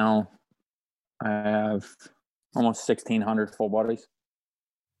right now I have almost 1,600 full bodies.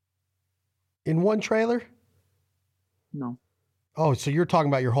 In one trailer? No. Oh, so you're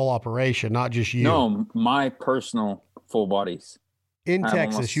talking about your whole operation, not just you. No, my personal full bodies. In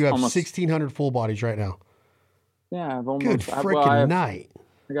Texas, you have 1,600 full bodies right now. Yeah, I've almost. Good freaking night.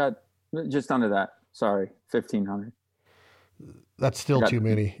 I got just under that. Sorry, 1,500. That's still too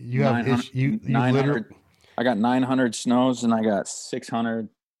many. You have you literally. I got 900 snows and I got 600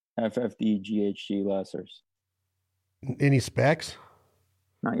 FFD GHG lessers. Any specs?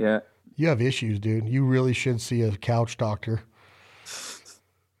 Not yet. You have issues, dude. You really should see a couch doctor.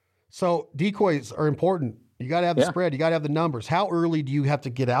 So decoys are important. You got to have the spread. You got to have the numbers. How early do you have to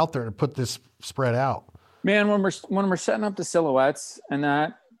get out there to put this spread out? Man, when we're setting up the silhouettes and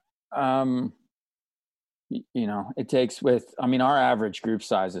that, it takes our average group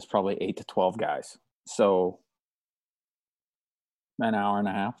size is probably 8 to 12 guys. So an hour and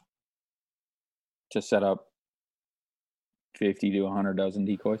a half to set up 50 to 100 dozen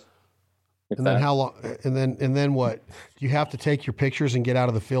decoys. And then how long? And then what? Do you have to take your pictures and get out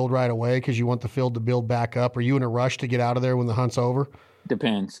of the field right away because you want the field to build back up? Are you in a rush to get out of there when the hunt's over?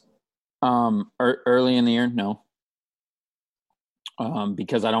 Depends. Early in the year, no.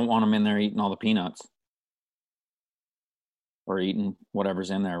 Because I don't want them in there eating all the peanuts or eating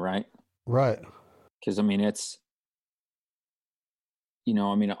whatever's in there, right? Right. Because it's,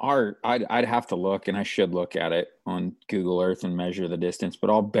 I'd have to look, and I should look at it on Google Earth and measure the distance, but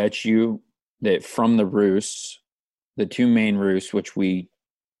I'll bet you that from the roosts, the 2 main roosts, which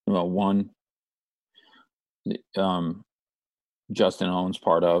one Justin owns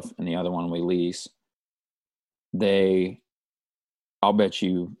part of, and the other one we lease, I'll bet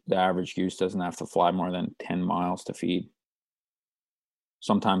you the average goose doesn't have to fly more than 10 miles to feed.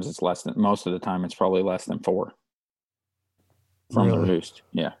 Sometimes it's most of the time it's probably less than 4 from the roost.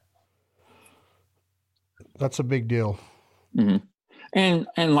 Yeah. That's a big deal. Mm-hmm.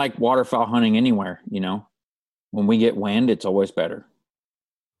 And like waterfowl hunting anywhere, when we get wind, it's always better.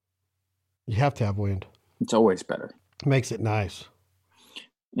 You have to have wind. It's always better. Makes it nice.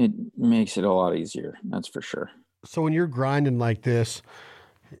 It makes it a lot easier. That's for sure. So when you're grinding like this,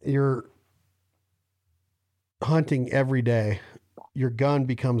 you're hunting every day. Your gun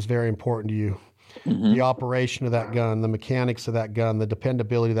becomes very important to you. Mm-hmm. The operation of that gun, the mechanics of that gun, the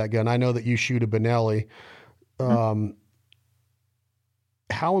dependability of that gun. I know that you shoot a Benelli.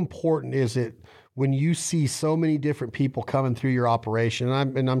 How important is it when you see so many different people coming through your operation?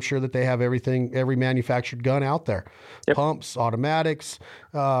 And I'm sure that they have every manufactured gun out there, pumps, automatics.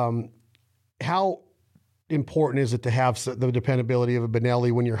 How important is it to have the dependability of a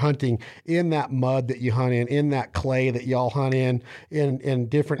Benelli when you're hunting in that mud that you hunt in that clay that y'all hunt in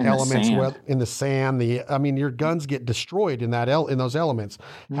different elements, in the sand? Your guns get destroyed in those elements.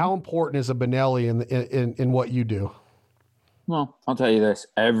 Mm-hmm. How important is a Benelli in what you do? Well, I'll tell you this.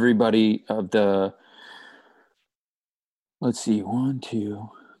 Everybody of the, let's see, 1, 2,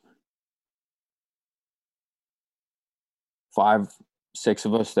 5, 6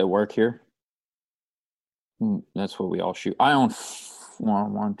 of us that work here, that's what we all shoot. I own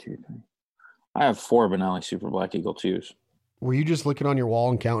 1, 2, 3. I have 4 Benelli Super Black Eagle 2s. Were you just looking on your wall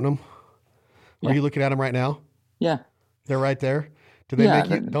and counting them? Are you looking at them right now? Yeah. They're right there?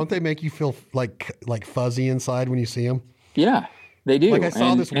 Don't they make you feel like fuzzy inside when you see them? Yeah, they do. Like I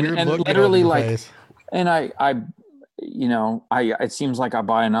saw this weird look literally on your face. And it seems like I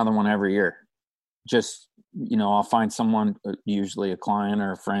buy another one every year. Just, I'll find someone, usually a client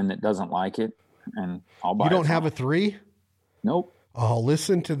or a friend that doesn't like it, and I'll buy it. You don't have a 3? Nope. Oh,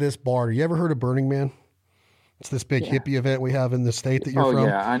 listen to this barter. You ever heard of Burning Man? It's this big hippie event we have in the state that you're from.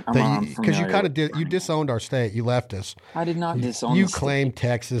 Yeah, because you kind of you disowned our state. You left us. I did not disown. You claimed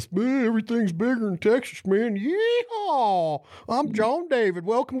Texas. Everything's bigger in Texas, man. Yeehaw! I'm John David.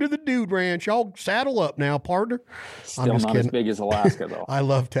 Welcome to the Dude Ranch. Y'all saddle up now, partner. Still I'm just not kidding. As big as Alaska, though. I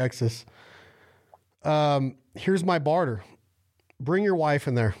love Texas. Here's my barter. Bring your wife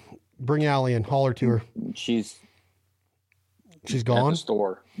in there. Bring Allie in. Holler to her. She's gone? At the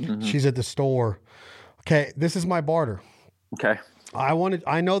store. Mm-hmm. She's at the store. Okay, this is my barter. Okay.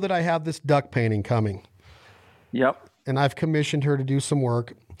 I know that I have this duck painting coming. Yep. And I've commissioned her to do some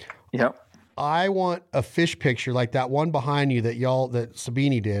work. Yep. I want a fish picture like that one behind you that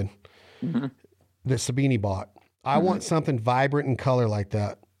Sabini did. Mm-hmm. That Sabini bought. I want something vibrant in color like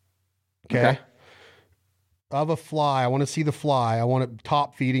that. Okay. Of a fly. I want to see the fly. I want it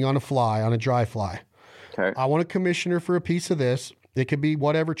top feeding on a fly, on a dry fly. Okay. I want to commission her for a piece of this. It could be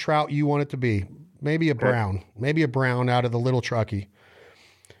whatever trout you want it to be. Maybe a brown. Maybe a brown out of the little truckee.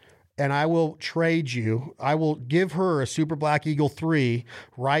 And I will trade you. I will give her a Super Black Eagle 3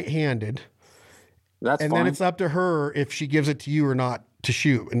 right-handed. That's and fine. Then it's up to her if she gives it to you or not to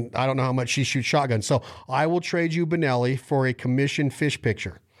shoot. And I don't know how much she shoots shotgun. So I will trade you Benelli for a commissioned fish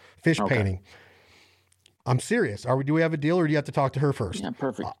painting. I'm serious. Do we have a deal, or do you have to talk to her first? Yeah,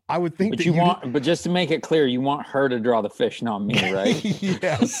 perfect. I would think but just to make it clear, you want her to draw the fish, not me, right?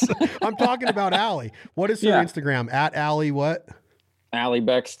 Yes. I'm talking about Allie. What is her Instagram? At Allie what? Allie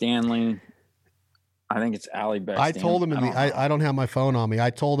Beck Stanley. I think it's Allie Beck Stanley. I told him I don't have my phone on me. I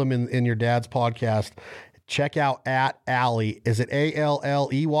told him in your dad's podcast, check out at Allie. Is it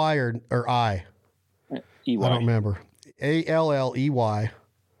Alley or I? EY. I don't remember. Alley.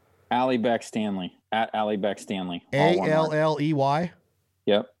 Allie Beck Stanley. At Allie Beck Stanley. Alley.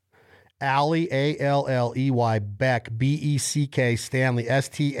 Yep. Allie, Alley, Beck, Beck, Stanley, Stanley,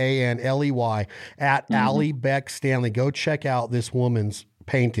 at Allie Beck Stanley. Go check out this woman's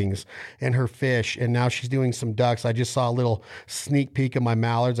paintings and her fish. And now she's doing some ducks. I just saw a little sneak peek of my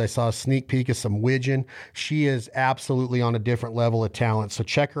mallards. I saw a sneak peek of some widgeon. She is absolutely on a different level of talent. So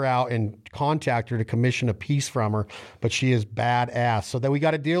check her out and contact her to commission a piece from her. But she is badass. So then we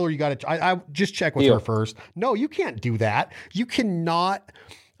got a deal, or you got to, I just check with her first. No, you can't do that. You cannot,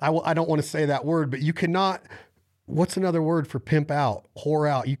 I don't want to say that word, but you cannot. What's another word for pimp out, whore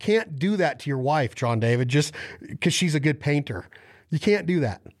out? You can't do that to your wife, John David, just because she's a good painter. You can't do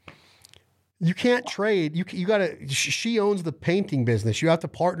that. You can't trade. You got to, she owns the painting business. You have to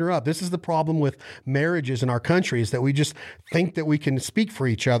partner up. This is the problem with marriages in our country, is that we just think that we can speak for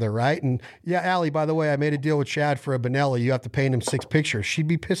each other, right? And yeah, Allie, by the way, I made a deal with Chad for a Benelli. You have to paint him 6 pictures. She'd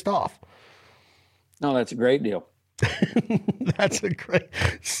be pissed off. No, that's a great deal. That's a great,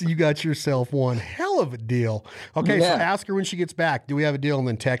 so you got yourself one hell of a deal. Okay. So ask her when she gets back, do we have a deal? And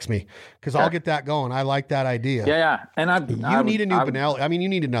then text me, because I'll get that going. I like that idea. Yeah. And you need a new Benelli. I mean, you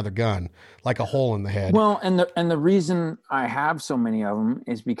need another gun, like a hole in the head. Well, and the reason I have so many of them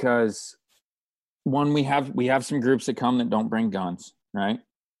is because, one, we have some groups that come that don't bring guns, right?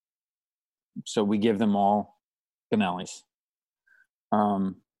 So we give them all Benellis.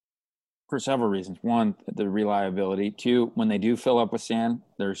 For several reasons. One, the reliability. Two, when they do fill up with sand,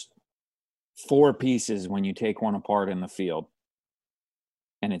 there's 4 pieces when you take one apart in the field,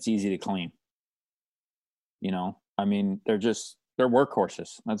 and it's easy to clean. You know, I mean, they're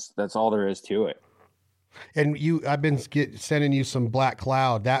workhorses. That's all there is to it. And I've been sending you some Black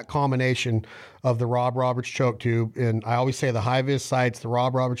Cloud, that combination of the Rob Roberts choke tube. And I always say the high-vis sights, the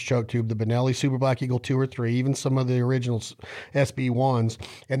Rob Roberts choke tube, the Benelli Super Black Eagle 2 or 3, even some of the original SB1s,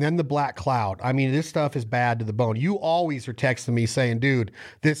 and then the Black Cloud. I mean, this stuff is bad to the bone. You always are texting me saying, dude,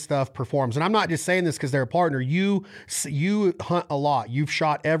 this stuff performs. And I'm not just saying this because they're a partner. You hunt a lot. You've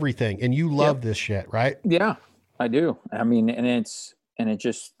shot everything, and you love this shit, right? Yeah, I do. I mean, and it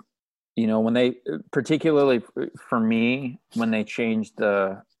just, you know, when they, particularly for me, when they changed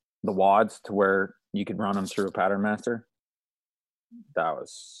the wads to where you could run them through a pattern master, that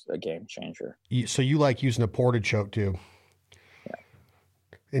was a game changer. So you like using a ported choke tube? Yeah.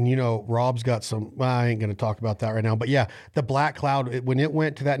 And you know, Rob's got some, well, I ain't going to talk about that right now, but yeah, the Black Cloud, when it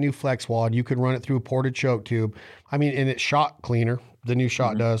went to that new flex wad, you could run it through a ported choke tube. I mean, and it shot cleaner. The new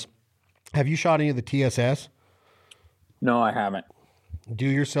shot does. Have you shot any of the TSS? No, I haven't. Do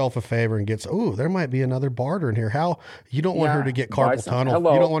yourself a favor and there might be another barter in here. How you don't want her to get carpal tunnel.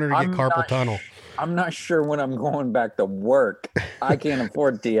 Hello, you don't want her to get carpal tunnel. I'm not sure when I'm going back to work. I can't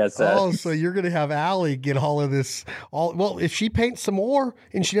afford TSS. Oh, so you're going to have Allie get all of this. Well, if she paints some more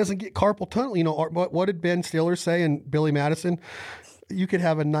and she doesn't get carpal tunnel, you know, what did Ben Stiller say and Billy Madison? You could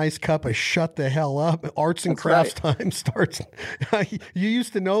have a nice cup of shut the hell up. Arts and crafts time starts. You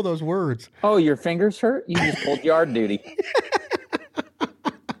used to know those words. Oh, your fingers hurt? You just pulled yard duty.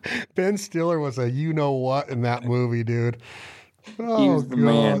 Ben Stiller was a you-know-what in that movie, dude. Oh, he was the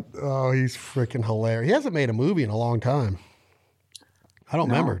man. Oh, he's freaking hilarious. He hasn't made a movie in a long time. I don't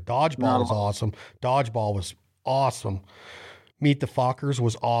remember. Dodgeball was awesome. Dodgeball was awesome. Meet the Fockers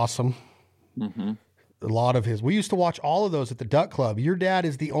was awesome. Mm-hmm. a lot of his. We used to watch all of those at the Duck Club. Your dad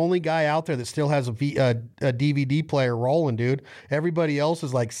is the only guy out there that still has a DVD player rolling, dude. Everybody else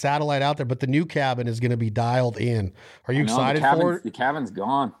is like satellite out there, but the new cabin is going to be dialed in. Are you excited for it? The cabin's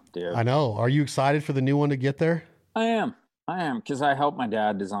gone, dude. I know. Are you excited for the new one to get there? I am, because I helped my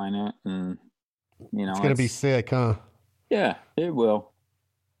dad design it, and it's going to be sick, huh? Yeah, it will.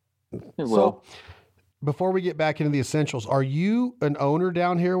 It will. So, before we get back into the essentials, are you an owner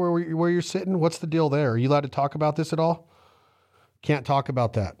down here where you're sitting? What's the deal there? Are you allowed to talk about this at all? Can't talk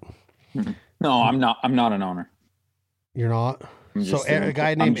about that. No, I'm not. I'm not an owner. You're not. So a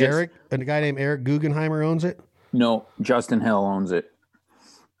guy named Eric Guggenheimer owns it? No, Justin Hill owns it.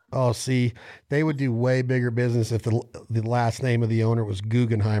 Oh, see, they would do way bigger business if the last name of the owner was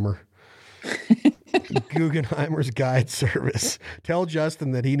Guggenheimer. Guggenheimer's Guide Service. Tell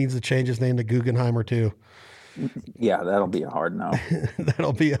Justin that he needs to change his name to Guggenheimer too. Yeah, that'll be a hard no.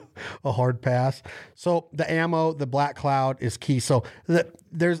 That'll be a hard pass. So the ammo, the Black Cloud is key. So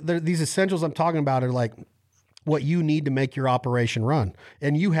there's these essentials I'm talking about are like what you need to make your operation run.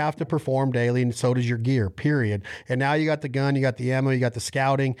 And you have to perform daily, and so does your gear, period. And now you got the gun, you got the ammo, you got the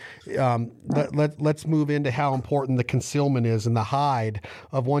scouting. Let's move into how important the concealment is and the hide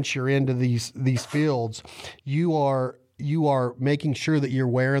of once you're into these fields. You are making sure that you're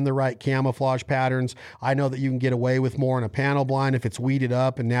wearing the right camouflage patterns. I know that you can get away with more in a panel blind if it's weeded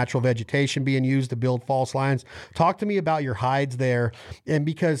up and natural vegetation being used to build false lines. Talk to me about your hides there. And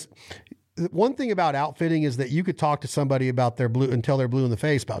because one thing about outfitting is that you could talk to somebody about their blue until they're blue in the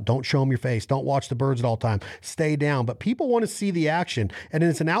face about don't show them your face. Don't watch the birds at all time. Stay down. But people want to see the action. And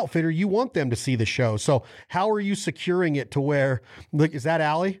as an outfitter, you want them to see the show. So how are you securing it to where, look, is that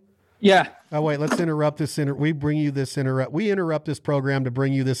Allie? Yeah. Oh, wait, let's interrupt this. We interrupt this program to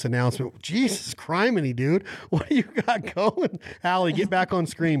bring you this announcement. Jesus criminy, dude. What do you got going? Allie, get back on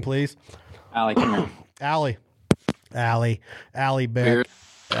screen, please. Allie, come here. Allie Beck.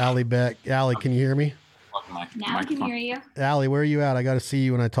 Allie Beck. Allie, can you hear me? Now I can hear you. Allie, where are you at? I got to see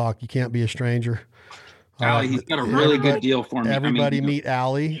you when I talk. You can't be a stranger. Allie, he's got a really good deal for me. Everybody meet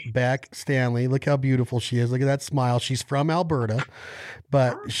Allie Beck Stanley. Look how beautiful she is. Look at that smile. She's from Alberta,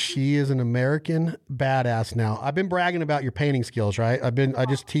 but she is an American badass now. I've been bragging about your painting skills, right? I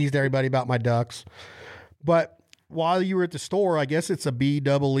just teased everybody about my ducks. But while you were at the store, I guess it's a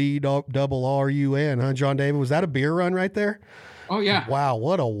BEERUN, huh, John David? Was that a beer run right there? Oh yeah. Wow,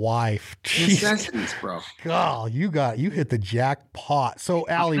 what a wife. Necessities, bro. God, you hit the jackpot. So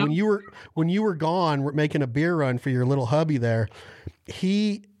Allie, when you were gone making a beer run for your little hubby there,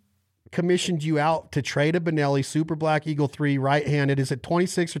 he commissioned you out to trade a Benelli Super Black Eagle 3 right-handed. Is it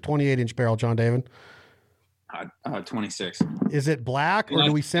 26 or 28 inch barrel, John David? 26. Is it black or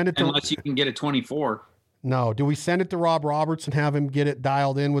do we send it to unless you can get a 24? No. Do we send it to Rob Roberts and have him get it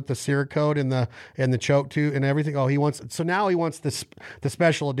dialed in with the Cerakote and the choke too and everything? Oh, now he wants the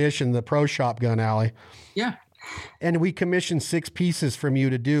special edition, the Pro Shop gun, Allie. Yeah. And we commissioned 6 pieces from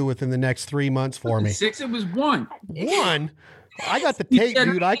you to do within the next 3 months for me. 6? It was 1. 1? I got the tape,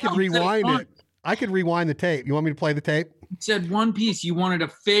 dude. I could rewind it. I could rewind the tape. You want me to play the tape? You said 1 piece. You wanted a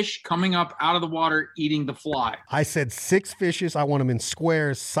fish coming up out of the water eating the fly. I said 6 fishes. I want them in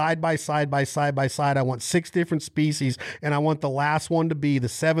squares, side by side by side by side. I want 6 different species, and I want the last one to be, the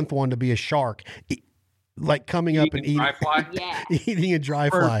 7th one to be a shark, like coming up and eating dry fly? Yeah. eating a dry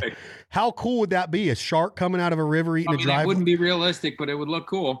fly. How cool would that be? A shark coming out of a river eating a dry fly? It wouldn't be realistic, but it would look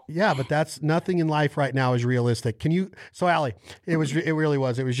cool. Yeah, but that's nothing in life right now is realistic. So Allie, it really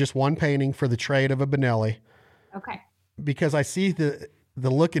was. It was just 1 painting for the trade of a Benelli. Okay. Because I see the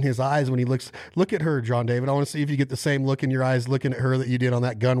look in his eyes when he looks. Look at her, John David. I want to see if you get the same look in your eyes looking at her that you did on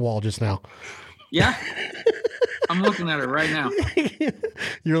that gun wall just now. Yeah. I'm looking at her right now.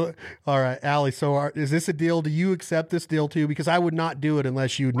 You're all right, Allie. So is this a deal? Do you accept this deal too? Because I would not do it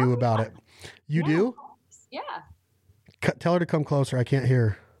unless you knew about it. You do? Yeah. Tell her to come closer. I can't hear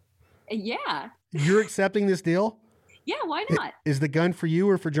her. Yeah. You're accepting this deal? Yeah, why not? Is the gun for you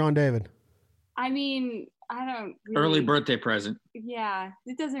or for John David? I mean, I don't really, Early birthday present. Yeah,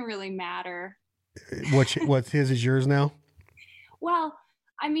 it doesn't really matter. What's his is yours now? Well,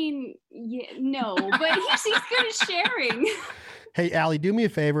 I mean, no, but he's good at sharing. Hey, Allie, do me a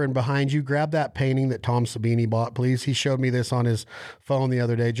favor and behind you, grab that painting that Tom Sabini bought, please. He showed me this on his phone the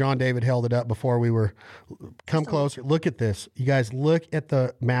other day. John David held it up before we were. Come closer. Look at this. You guys, look at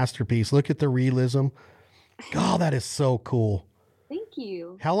the masterpiece. Look at the realism. God, that is so cool. Thank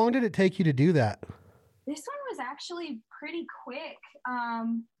you. How long did it take you to do that? This one was actually pretty quick.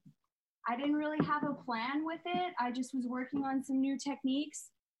 I didn't really have a plan with it. I just was working on some new techniques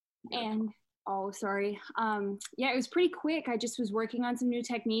and it was pretty quick. I just was working on some new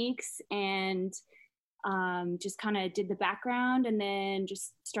techniques and Just kind of did the background and then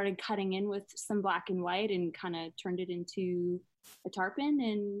just started cutting in with some black and white and kind of turned it into a tarpon,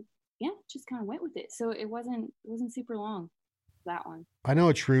 and just kind of went with it. So it wasn't super long, that one. I know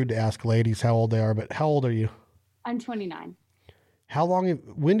it's rude to ask ladies how old they are, but how old are you? I'm 29.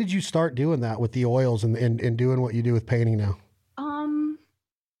 When did you start doing that with the oils and doing what you do with painting now?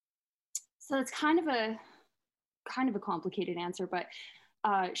 So it's kind of a complicated answer, but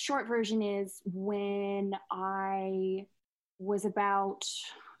short version is when I was about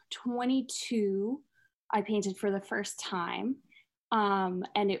 22, I painted for the first time.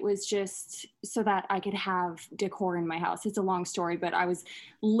 And it was just so that I could have decor in my house. It's a long story, but I was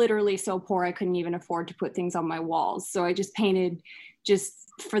literally so poor I couldn't even afford to put things on my walls. So I just painted just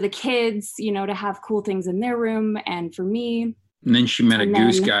for the kids, to have cool things in their room and for me. And then she met a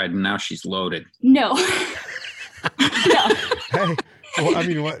goose guide and now she's loaded. No. No. Hey, well, I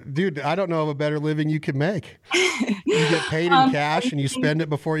mean, dude, I don't know of a better living you could make. You get paid in cash and you spend it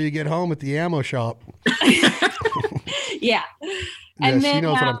before you get home at the ammo shop. Yeah. And then, she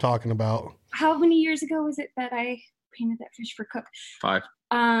knows what I'm talking about. How many years ago was it that I painted that fish for Cook? 5.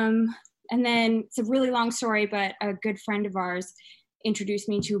 And then it's a really long story, but a good friend of ours introduced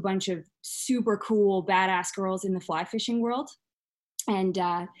me to a bunch of super cool, badass girls in the fly fishing world. And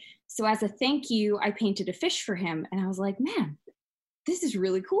so as a thank you, I painted a fish for him. And I was like, man, this is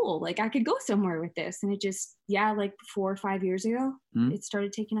really cool. Like I could go somewhere with this. And it just, like 4 or 5 years ago, it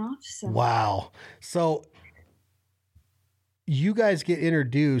started taking off. So. Wow. So you guys get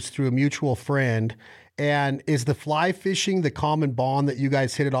introduced through a mutual friend, and is the fly fishing the common bond that you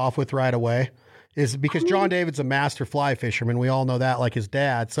guys hit it off with right away? Is because John David's a master fly fisherman. We all know that, like his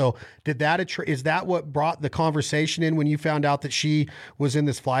dad. So is that what brought the conversation in when you found out that she was in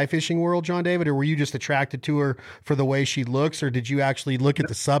this fly fishing world, John David? Or were you just attracted to her for the way she looks? Or did you actually look at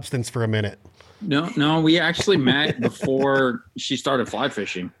the substance for a minute? No, we actually met before she started fly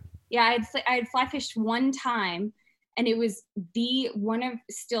fishing. Yeah, I had fly fished one time, and it was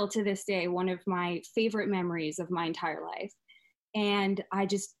still to this day, one of my favorite memories of my entire life. And I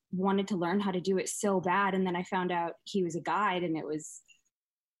just wanted to learn how to do it so bad. And then I found out he was a guide, and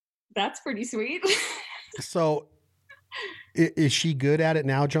that's pretty sweet. So is she good at it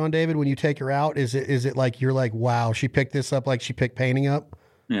now, John David, when you take her out? Is it like, you're like, wow, she picked this up like she picked painting up?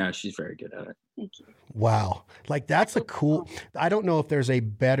 Yeah, she's very good at it. Thank you. Wow. Like that's I don't know if there's a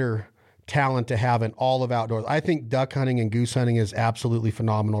better talent to have in all of outdoors. I think duck hunting and goose hunting is absolutely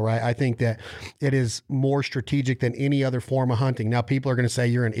phenomenal, right? I think that it is more strategic than any other form of hunting. Now, people are going to say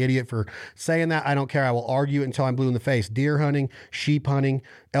you're an idiot for saying that. I don't care. I will argue it until I'm blue in the face. Deer hunting, sheep hunting,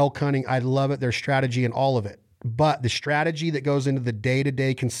 elk hunting, I love it. There's strategy in all of it. But the strategy that goes into the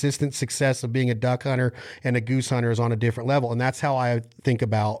day-to-day consistent success of being a duck hunter and a goose hunter is on a different level. And that's how I think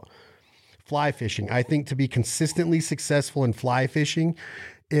about fly fishing. I think to be consistently successful in fly fishing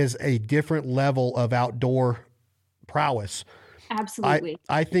is a different level of outdoor prowess. Absolutely.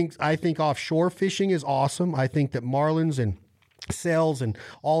 I think offshore fishing is awesome. I think that marlins and sails and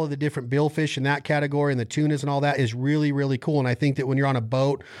all of the different billfish in that category and the tunas and all that is really, really cool. And I think that when you're on a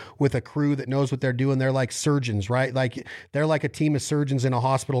boat with a crew that knows what they're doing, they're like surgeons, right? Like they're like a team of surgeons in a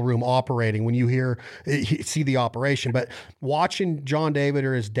hospital room operating when you see the operation. But watching John David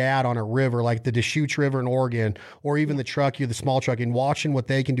or his dad on a river, like the Deschutes River in Oregon, or even the small truck, and watching what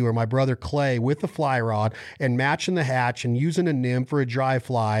they can do, or my brother Clay with the fly rod and matching the hatch and using a nymph for a dry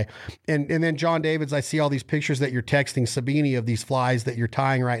fly. And then John David's, I see all these pictures that you're texting Sabini of these flies that you're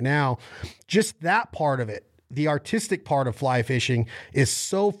tying right now. Just that part of it, the artistic part of fly fishing, is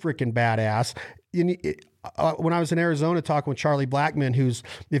so freaking badass. When I was in Arizona talking with Charlie Blackman, who's,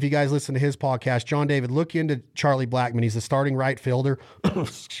 if you guys listen to his podcast, John David, look into Charlie Blackman. He's the starting right fielder,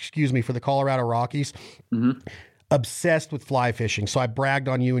 excuse me, for the Colorado Rockies. Mm-hmm. Obsessed with fly fishing. So I bragged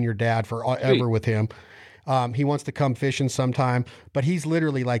on you and your dad forever with him. He wants to come fishing sometime, but he's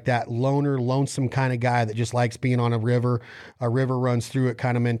literally like that lonesome kind of guy that just likes being on a river runs through it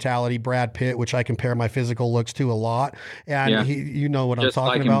kind of mentality. Brad Pitt, which I compare my physical looks to a lot. And you know what just I'm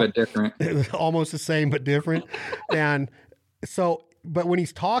talking like him, about. But different. Almost the same, but different. And so, but when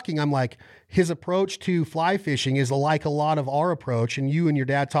he's talking, I'm like, his approach to fly fishing is like a lot of our approach. And you and your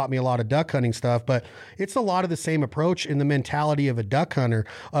dad taught me a lot of duck hunting stuff, but it's a lot of the same approach in the mentality of a duck hunter,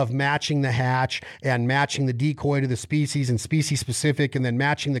 of matching the hatch and matching the decoy to the species and species specific, and then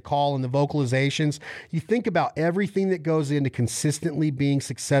matching the call and the vocalizations. You think about everything that goes into consistently being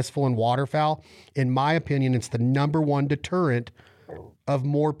successful in waterfowl. In my opinion, it's the number one deterrent of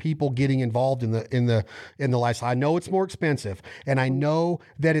more people getting involved in the lifestyle. I know it's more expensive, and I know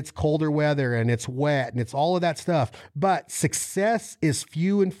that it's colder weather and it's wet and it's all of that stuff, but success is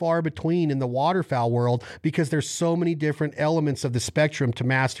few and far between in the waterfowl world because there's so many different elements of the spectrum to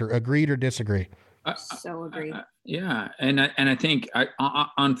master. Agreed or disagree? So agreed. Yeah. And I think,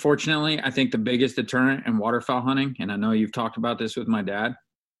 unfortunately, I think the biggest deterrent in waterfowl hunting, and I know you've talked about this with my dad,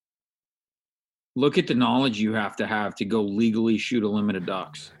 look at the knowledge you have to go legally shoot a limit of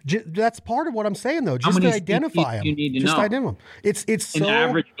ducks. That's part of what I'm saying, though. Just to identify them. You need to just know. Identify them. It's so... An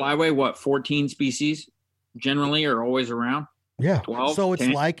average flyway, what, 14 species generally are always around? Yeah. 12, so it's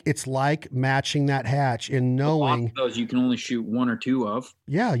 10? it's like matching that hatch and knowing of those you can only shoot one or two of.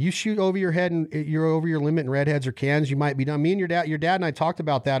 Yeah, you shoot over your head and you're over your limit in redheads or cans, you might be done. Me and your dad and I talked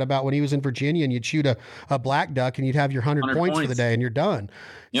about that, about when he was in Virginia, and you'd shoot a black duck and you'd have your 100 points for the day and you're done.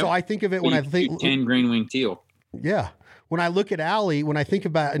 Yep. So I think of it when I think 10 green wing teal. Yeah. When I look at Allie, when I think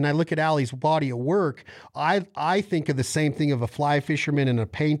about and I look at Allie's body of work, I think of the same thing of a fly fisherman and a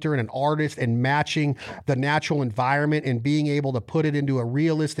painter and an artist, and matching the natural environment and being able to put it into a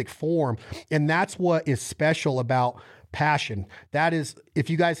realistic form. And that's what is special about passion. That is, if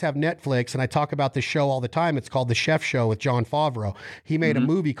you guys have Netflix, and I talk about this show all the time, it's called The Chef Show with Jon Favreau. He made a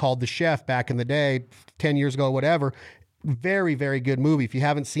movie called The Chef back in the day, 10 years ago, whatever. Very, very good movie. If you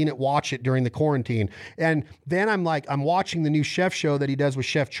haven't seen it, watch it during the quarantine. And then I'm watching the new chef show that he does with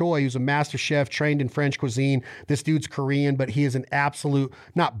Chef Choi, who's a master chef trained in French cuisine. This dude's Korean, but he is an absolute,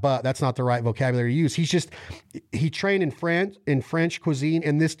 that's not the right vocabulary to use. He trained in French cuisine,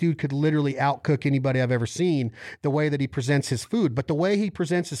 and this dude could literally outcook anybody I've ever seen, the way that he presents his food. But the way he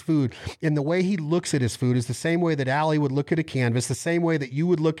presents his food and the way he looks at his food is the same way that Allie would look at a canvas, the same way that you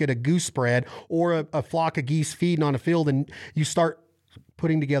would look at a goose spread or a flock of geese feeding on a field. And you start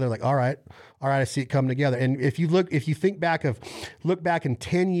putting together like, all right, I see it coming together. And if you look back in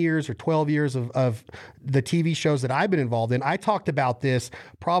 10 years or 12 years of the TV shows that I've been involved in, I talked about this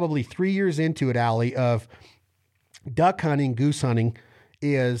probably 3 years into it, Allie, of duck hunting, goose hunting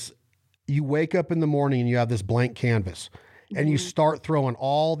is you wake up in the morning and you have this blank canvas. And you start throwing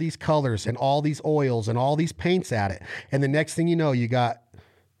all these colors and all these oils and all these paints at it. And the next thing you know, you got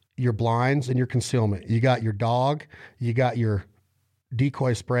your blinds and your concealment. You got your dog, you got your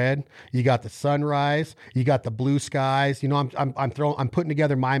decoy spread, you got the sunrise, you got the blue skies. You know, I'm putting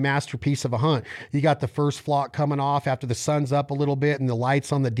together my masterpiece of a hunt. You got the first flock coming off after the sun's up a little bit and the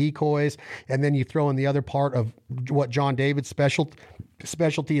lights on the decoys, and then you throw in the other part of what John David's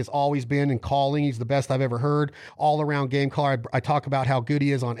specialty has always been in calling. He's the best I've ever heard. All around game caller. I talk about how good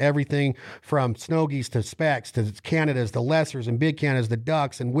he is on everything from snow geese to specks to Canadas, the lessers and big Canadas, the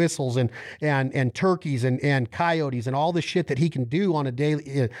ducks and whistles and turkeys and coyotes and all the shit that he can do on a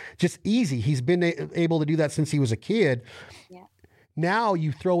daily, just easy. He's been able to do that since he was a kid. Yeah. Now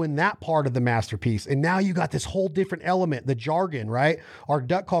you throw in that part of the masterpiece, and now you got this whole different element, the jargon, right? Our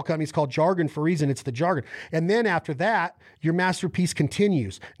duck call company is called Jargon for a reason. It's the jargon. And then after that, your masterpiece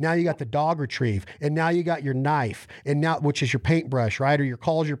continues. Now you got the dog retrieve, and now you got your knife, and now, which is your paintbrush, right? Or your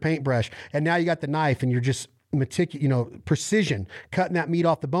call is your paintbrush. And now you got the knife, and you're just precision, cutting that meat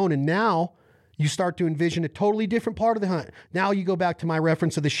off the bone. And now you start to envision a totally different part of the hunt. Now you go back to my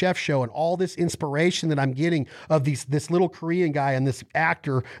reference of the chef show and all this inspiration that I'm getting of this little Korean guy and this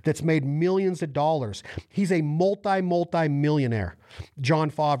actor that's made millions of dollars. He's a multi-millionaire,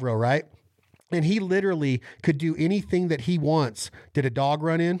 Jon Favreau, right? And he literally could do anything that he wants. Did a dog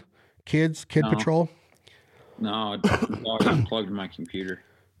run in? Kid patrol? No, a dog unplugged my computer.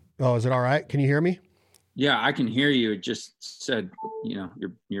 Oh, is it all right? Can you hear me? Yeah, I can hear you. It just said,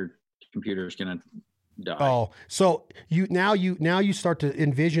 your computer is going to die. Oh, so you start to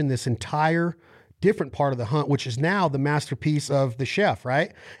envision this entire different part of the hunt, which is now the masterpiece of the chef,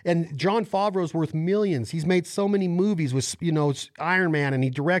 right? And Jon Favreau's worth millions. He's made so many movies with, Iron Man, and he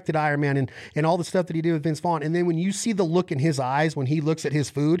directed Iron Man and all the stuff that he did with Vince Vaughn. And then when you see the look in his eyes when he looks at his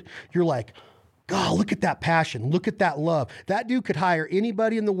food, you're like, God, look at that passion. Look at that love. That dude could hire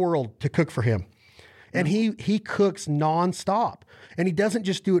anybody in the world to cook for him. And he cooks nonstop, and he doesn't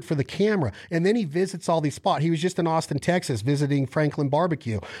just do it for the camera. And then he visits all these spots. He was just in Austin, Texas, visiting Franklin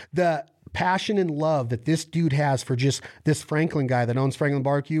Barbecue. The passion and love that this dude has for just this Franklin guy that owns Franklin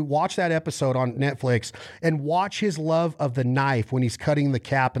Barbecue. Watch that episode on Netflix and watch his love of the knife when he's cutting the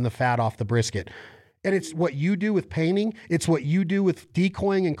cap and the fat off the brisket. And it's what you do with painting. It's what you do with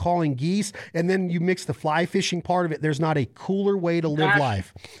decoying and calling geese. And then you mix the fly fishing part of it. There's not a cooler way to live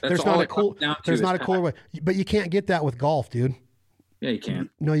life. There's not a cooler way. But you can't get that with golf, dude. Yeah, you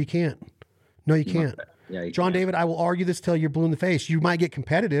can. No, you can't. No, you can't. Yeah, you John can. David, I will argue this till you're blue in the face. You might get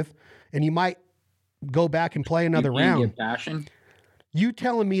competitive, and you might go back and play another round. Get passion. You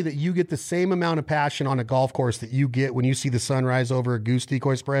telling me that you get the same amount of passion on a golf course that you get when you see the sunrise over a goose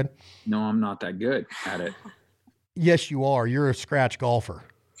decoy spread? No, I'm not that good at it. Yes, you are. You're a scratch golfer.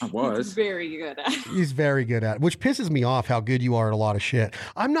 I was. He's very good at it. He's very good at it, which pisses me off how good you are at a lot of shit.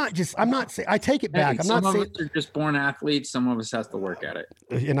 I'm not saying, I take it back. I'm not saying some of us are just born athletes. Some of us has to work at it.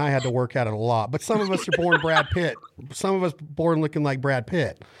 And I had to work at it a lot, but some of us are born Brad Pitt. Some of us born looking like Brad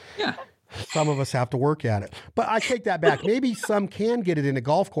Pitt. Yeah. Some of us have to work at it, but I take that back. Maybe some can get it in a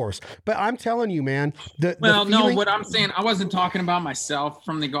golf course, but I'm telling you, man, no, what I'm saying, I wasn't talking about myself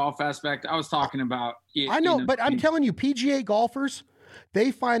from the golf aspect. I was talking about, I know, but I'm telling you, PGA golfers,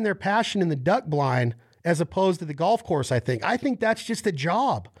 they find their passion in the duck blind as opposed to the golf course. I think that's just a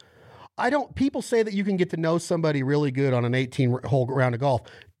job. People say that you can get to know somebody really good on an 18-hole round of golf.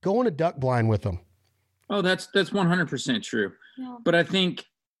 Go on a duck blind with them. Oh, that's 100% true. Yeah. But I think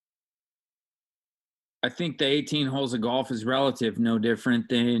the 18 holes of golf is relative, no different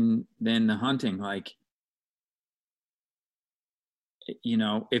than the hunting. Like, you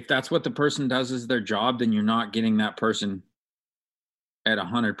know, if that's what the person does as their job, then you're not getting that person at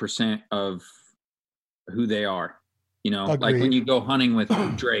 100% of who they are. You know, Agreed. Like when you go hunting with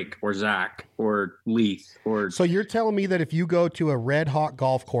Drake or Zach or Leith or. So you're telling me that if you go to a red hot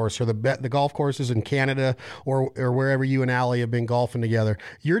golf course or the golf courses in Canada or wherever you and Allie have been golfing together,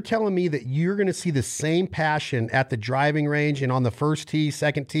 you're telling me that you're going to see the same passion at the driving range and on the first tee,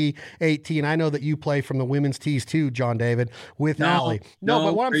 second tee, 18. And I know that you play from the women's tees too, John David, with Allie. No,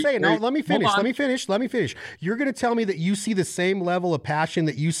 but what I'm saying, let me finish. You're going to tell me that you see the same level of passion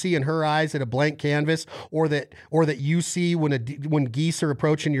that you see in her eyes at a blank canvas, or that you see when geese are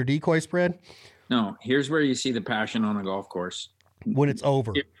approaching your decoy spread? No, here's where you see the passion on a golf course. When it's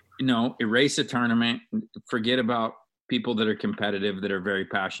over. Erase a tournament. Forget about people that are competitive, that are very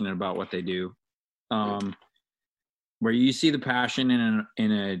passionate about what they do. Where you see the passion in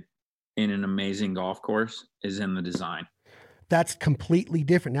an amazing golf course is in the design. That's completely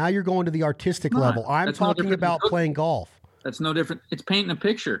different. Now you're going to the artistic level. I'm talking about playing golf. That's no different. It's painting a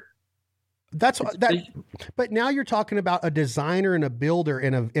picture. But now you're talking about a designer and a builder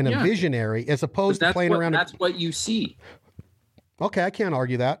and a visionary, as opposed to playing around. That's what you see. Okay, I can't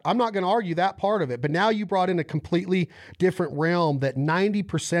argue that. I'm not going to argue that part of it. But now you brought in a completely different realm that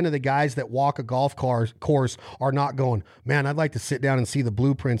 90% of the guys that walk a golf course are not going, man, I'd like to sit down and see the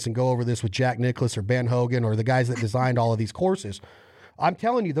blueprints and go over this with Jack Nicklaus or Ben Hogan or the guys that designed all of these courses. I'm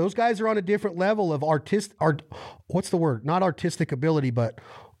telling you, those guys are on a different level of what's the word? Not artistic ability, but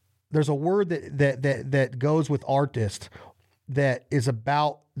there's a word that goes with artist that is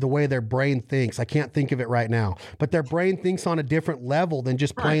about the way their brain thinks. I can't think of it right now, but their brain thinks on a different level than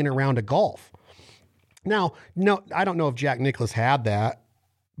just playing around a golf. Now, no, I don't know if Jack Nicklaus had that,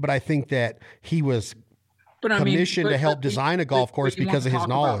 but I think that he was commissioned to help design a golf course because of his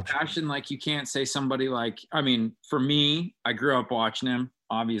knowledge. Passion, like you can't say somebody like, for me, I grew up watching him,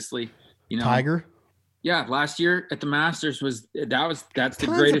 obviously, Tiger. Yeah, last year at the Masters that's the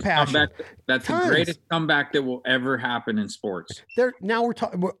greatest comeback. That's the greatest comeback that will ever happen in sports. Now we're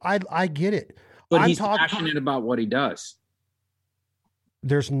talking. I get it, but he's passionate about what he does.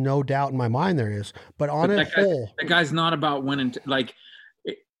 There's no doubt in my mind there is, but that guy's not about winning. I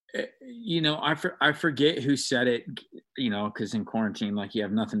forget who said it. Because in quarantine, like you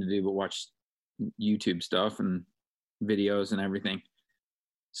have nothing to do but watch YouTube stuff and videos and everything.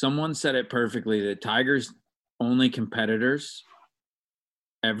 Someone said it perfectly that Tiger's only competitors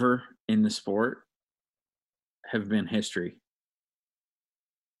ever in the sport have been history.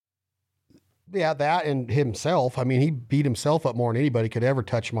 Yeah, that and himself. He beat himself up more than anybody could ever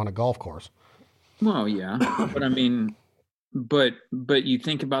touch him on a golf course. Well, yeah. But but you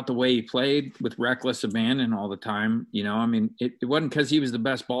think about the way he played with reckless abandon all the time. It wasn't because he was the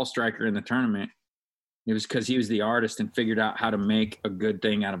best ball striker in the tournament. It was because he was the artist and figured out how to make a good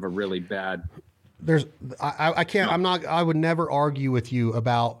thing out of a really bad. I would never argue with you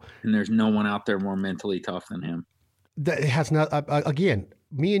about. And there's no one out there more mentally tough than him. That has not, again,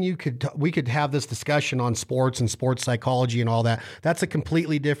 me and you we could have this discussion on sports and sports psychology and all that. That's a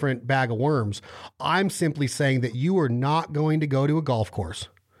completely different bag of worms. I'm simply saying that you are not going to go to a golf course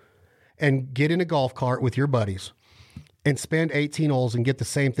and get in a golf cart with your buddies and spend 18 holes and get the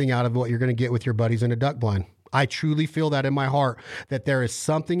same thing out of what you're going to get with your buddies in a duck blind. I truly feel that in my heart, that there is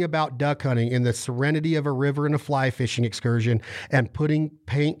something about duck hunting in the serenity of a river and a fly fishing excursion and putting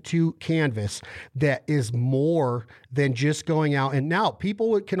paint to canvas that is more than just going out. And now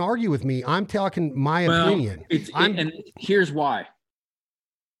people can argue with me. I'm talking my opinion. And here's why,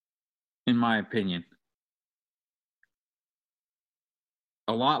 in my opinion.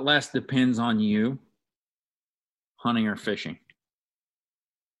 A lot less depends on you hunting or fishing.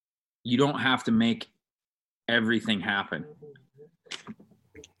 you don't have to make everything happen.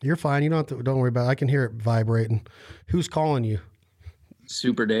 You're fine. You don't have to, don't worry about it. I can hear it vibrating. Who's calling you?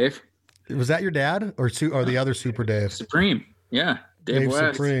 Super Dave. Was that your dad or the other Super Dave? Supreme. Yeah. Dave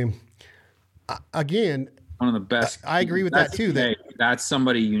West. Supreme. Again, one of the best. I agree with that too. That's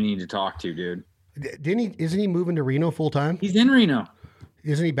somebody you need to talk to, dude. Isn't he moving to Reno full time? He's in Reno.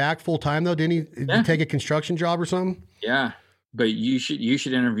 Isn't he back full time though? Did he take a construction job or something? Yeah. But you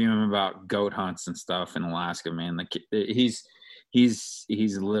should interview him about goat hunts and stuff in Alaska, man. He's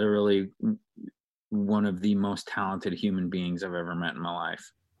literally one of the most talented human beings I've ever met in my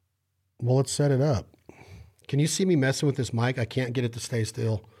life. Well, let's set it up. Can you see me messing with this mic? I can't get it to stay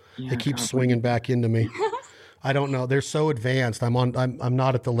still. Yeah, it keeps swinging back into me. I don't know. They're so advanced. I'm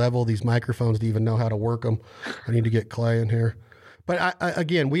not at the level of these microphones to even know how to work them. I need to get Clay in here. But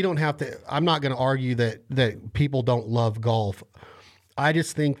again, we don't have to. I'm not going to argue that people don't love golf. I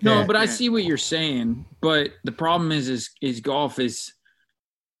just think that. No, but I see what you're saying. But the problem is golf is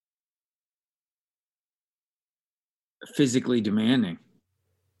physically demanding.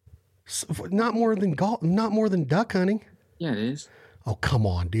 Not more than golf. Not more than duck hunting. Yeah, it is. Oh, come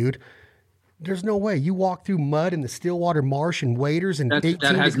on, dude. There's no way. You walk through mud in the Stillwater Marsh and waders in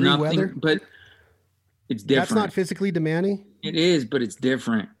 18-degree weather. But it's different. That's not physically demanding? It is, but it's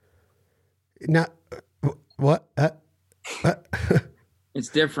different. What? It's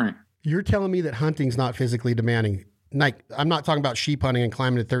different. You're telling me that hunting's not physically demanding. Like, I'm not talking about sheep hunting and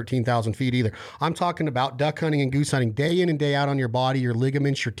climbing to 13,000 feet either. I'm talking about duck hunting and goose hunting day in and day out on your body, your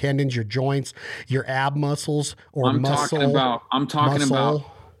ligaments, your tendons, your joints, your ab muscles I'm talking about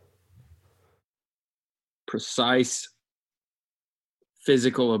precise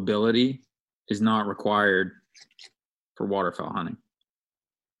physical ability is not required for waterfowl hunting.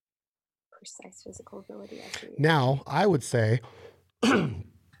 Precise physical ability. Now, I would say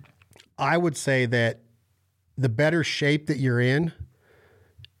that the better shape that you're in,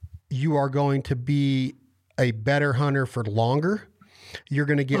 you are going to be a better hunter for longer. You're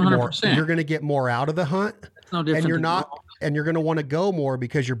going to get 100%. More. You're going to get more out of the hunt. It's no different. And you're going to want to go more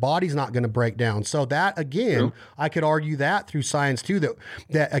because your body's not going to break down. So that, again, true. I could argue that through science too,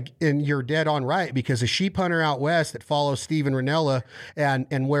 and you're dead on right, because a sheep hunter out west that follows Steven Ranella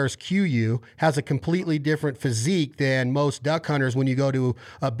and wears QU has a completely different physique than most duck hunters when you go to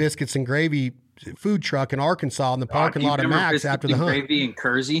a biscuits and gravy food truck in Arkansas in the parking lot of Max after the hunt. Gravy and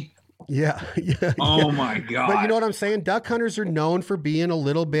Kersey? Yeah. Oh my God. But you know what I'm saying? Duck hunters are known for being a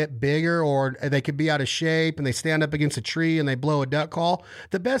little bit bigger, or they could be out of shape and they stand up against a tree and they blow a duck call.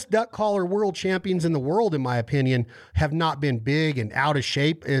 The best duck caller world champions in the world, in my opinion, have not been big and out of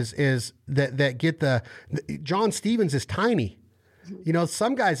shape is that get John Stevens is tiny. You know,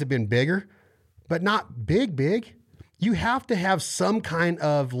 some guys have been bigger, but not big. You have to have some kind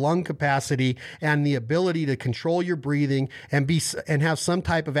of lung capacity and the ability to control your breathing and have some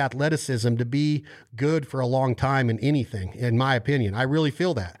type of athleticism to be good for a long time in anything, in my opinion. I really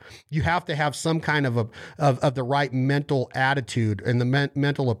feel that. You have to have some kind of the right mental attitude and the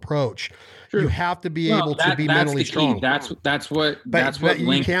mental approach. True. You have to be able to be mentally strong. That's what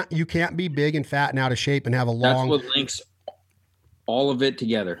you can't be big and fat and out of shape and have a long. That's what links all of it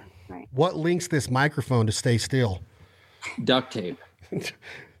together. Right. What links this microphone to stay still? Duct tape.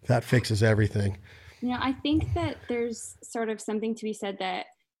 That fixes everything. You know, I think that there's sort of something to be said that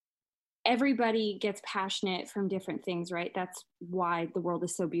everybody gets passionate from different things, right? That's why the world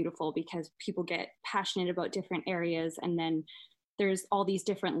is so beautiful, because people get passionate about different areas, and then there's all these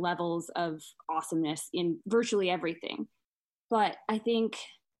different levels of awesomeness in virtually everything. But I think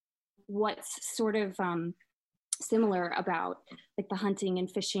what's sort of similar about like the hunting and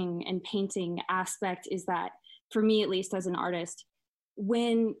fishing and painting aspect is that, for me, at least as an artist,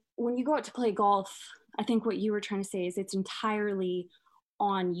 when you go out to play golf, I think what you were trying to say is it's entirely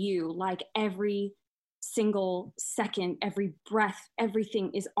on you. Like every single second, every breath, everything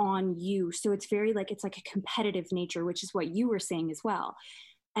is on you. So it's very it's like a competitive nature, which is what you were saying as well.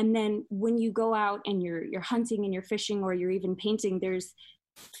 And then when you go out and you're hunting and you're fishing or you're even painting, there's,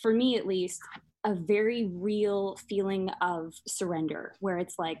 for me at least, a very real feeling of surrender, where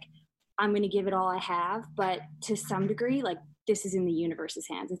it's like, I'm going to give it all I have, but to some degree, like, this is in the universe's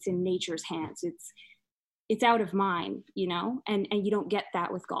hands. It's in nature's hands. It's out of mine, you know, and you don't get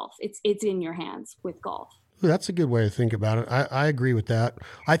that with golf. It's in your hands with golf. That's a good way to think about it. I agree with that.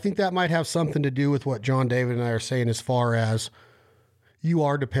 I think that might have something to do with what John David and I are saying, as far as you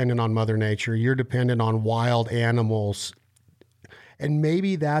are dependent on Mother Nature. You're dependent on wild animals. And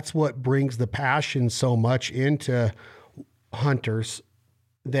maybe that's what brings the passion so much into hunters,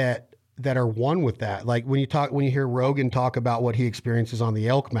 that that are one with that. Like when you hear Rogan talk about what he experiences on the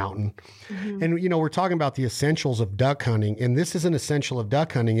Elk Mountain, and we're talking about the essentials of duck hunting, and this is an essential of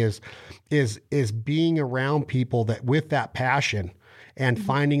duck hunting is being around people that with that passion and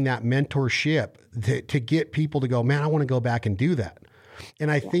finding that mentorship to get people to go, man, I want to go back and do that.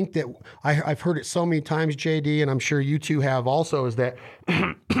 And I think that I've heard it so many times, JD, and I'm sure you two have also, is that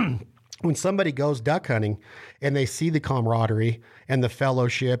when somebody goes duck hunting and they see the camaraderie and the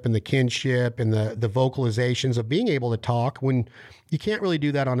fellowship and the kinship and the vocalizations of being able to talk, when you can't really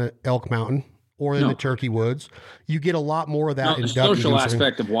do that on an elk mountain or in the turkey woods, you get a lot more of that. The social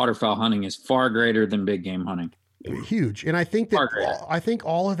aspect of waterfowl hunting is far greater than big game hunting. Huge. And I think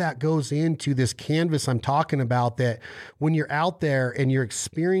all of that goes into this canvas I'm talking about, that when you're out there and you're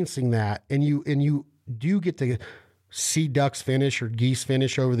experiencing that and you do get to see ducks finish or geese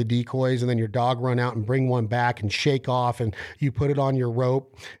finish over the decoys, and then your dog run out and bring one back and shake off, and you put it on your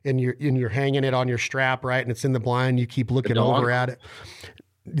rope and you're hanging it on your strap, right? And it's in the blind. You keep looking over at it.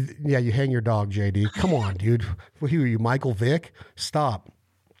 Yeah. You hang your dog, JD. Come on, dude. Who are you, Michael Vick? Stop.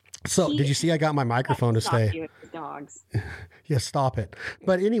 So did you see I got my microphone to stay? Dogs. Yeah, stop it.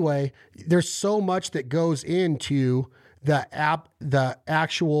 But anyway, there's so much that goes into the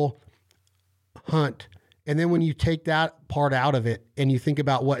actual hunt. And then when you take that part out of it and you think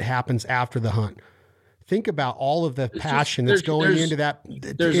about what happens after the hunt, think about all of the passion that's going into that.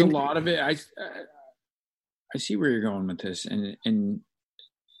 There's a lot of it. I see where you're going with this. And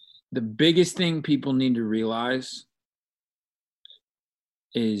the biggest thing people need to realize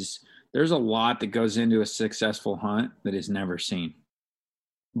is there's a lot that goes into a successful hunt that is never seen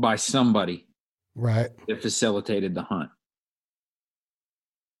by somebody, right, that facilitated the hunt.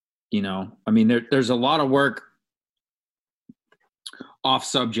 I mean, there's a lot of work off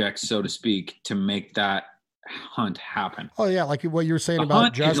subject, so to speak, to make that hunt happen. Oh yeah, like what you were saying the about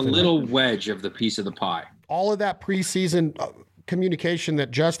hunt Justin. Is a little wedge of the piece of the pie. All of that preseason communication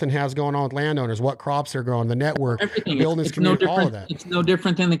that Justin has going on with landowners, what crops they're growing, the network, everything, building his community, all of that. It's no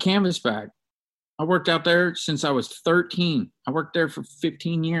different than the canvas bag. I worked out there since I was 13. I worked there for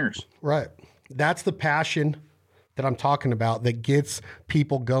 15 years. Right. That's the passion that I'm talking about that gets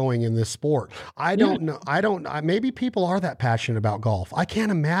people going in this sport. I don't know. Maybe people are that passionate about golf. I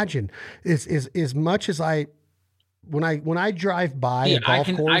can't imagine as much as when I drive by a golf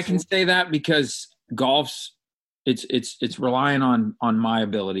course. I can say that because golf's, it's relying on my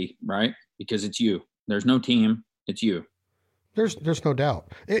ability, right? Because it's you. There's no team. It's you. There's no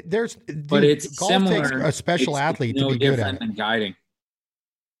doubt. But it's golf similar. Takes a special athlete no to be good at it. Than guiding.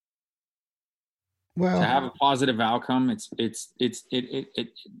 Well, to have a positive outcome, it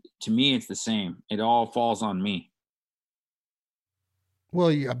to me, it's the same. It all falls on me.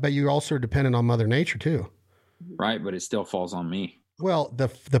 Well, but you're also dependent on Mother Nature too. Right, but it still falls on me. Well,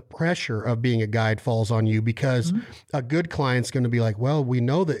 the pressure of being a guide falls on you because a good client's going to be like, well, we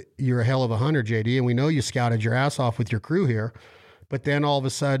know that you're a hell of a hunter, JD, and we know you scouted your ass off with your crew here, but then all of a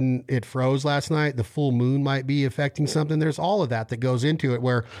sudden it froze last night. The full moon might be affecting something. There's all of that goes into it,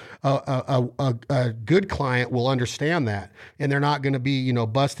 where a good client will understand that, and they're not going to be,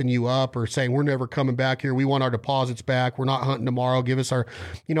 busting you up or saying, we're never coming back here. We want our deposits back. We're not hunting tomorrow. Give us our,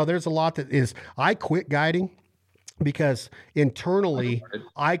 there's a lot that is, I quit guiding because internally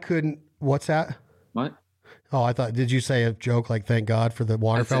I couldn't. What's that? What? Oh, I thought, did you say a joke like, thank God for the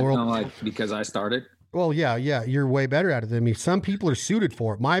waterfowl world? No, like, because I started. Well, yeah, you're way better at it than me. Some people are suited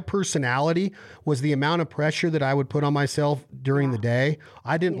for it. My personality was the amount of pressure that I would put on myself during the day.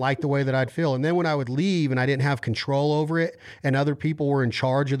 I didn't like the way that I'd feel. And then when I would leave and I didn't have control over it and other people were in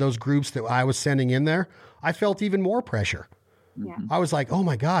charge of those groups that I was sending in there, I felt even more pressure. Yeah. I was like, oh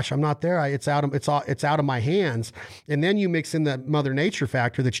my gosh, I'm not there. It's out of my hands. And then you mix in the Mother Nature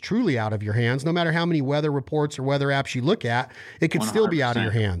factor that's truly out of your hands. No matter how many weather reports or weather apps you look at, it could 100%. Still be out of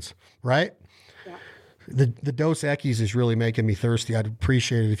your hands, right? Yeah. The Dos Equis is really making me thirsty. I'd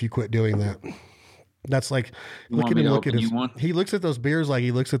appreciate it if you quit doing that. That's like, look at him. He looks at those beers like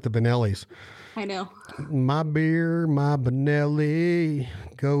he looks at the Benellis. I know. My beer, my Benelli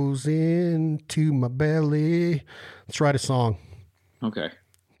goes into my belly. Let's write a song. Okay.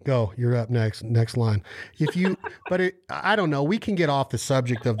 Go. You're up next. Next line. I don't know. We can get off the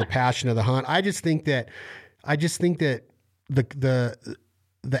subject of the passion of the hunt. I just think that the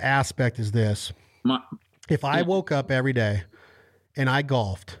aspect is this. If I woke up every day and I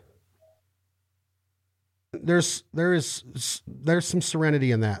golfed, there's some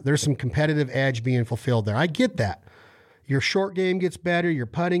serenity in that. There's some competitive edge being fulfilled there. I get that. Your short game gets better. Your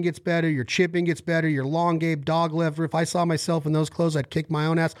putting gets better. Your chipping gets better. Your long game, dog lever. If I saw myself in those clothes, I'd kick my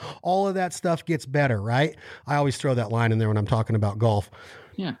own ass. All of that stuff gets better, right? I always throw that line in there when I'm talking about golf.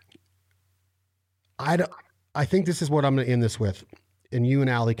 Yeah. I think this is what I'm going to end this with. And you and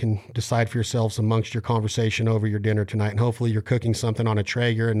Allie can decide for yourselves amongst your conversation over your dinner tonight. And hopefully you're cooking something on a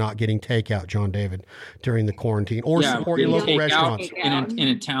Traeger and not getting takeout, John David, during the quarantine, or support your local restaurants. In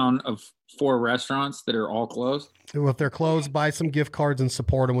a town of 4 restaurants that are all closed. Well, if they're closed, buy some gift cards and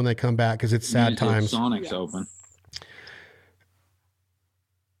support them when they come back, because it's sad times. Sonic's open.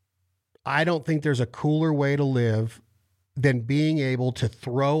 I don't think there's a cooler way to live than being able to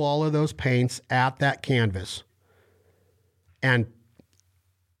throw all of those paints at that canvas. And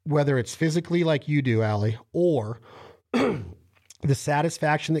whether it's physically like you do, Allie, or the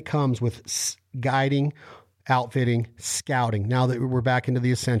satisfaction that comes with guiding, outfitting, scouting. Now that we're back into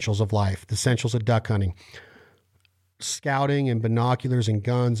the essentials of life, the essentials of duck hunting, scouting and binoculars and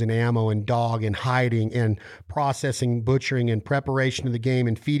guns and ammo and dog and hiding and processing, butchering and preparation of the game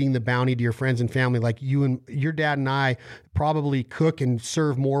and feeding the bounty to your friends and family. Like you and your dad and I probably cook and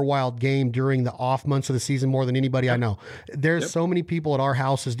serve more wild game during the off months of the season more than anybody I know. There's so many people at our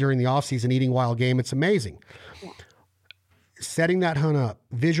houses during the off season eating wild game. It's amazing. Yeah. Setting that hunt up,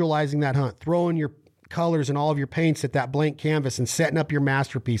 visualizing that hunt, throwing your colors and all of your paints at that blank canvas and setting up your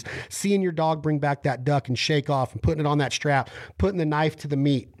masterpiece, seeing your dog bring back that duck and shake off and putting it on that strap, putting the knife to the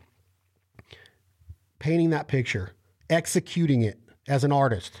meat, painting that picture, executing it as an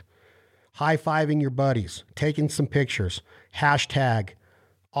artist, high-fiving your buddies, taking some pictures, hashtag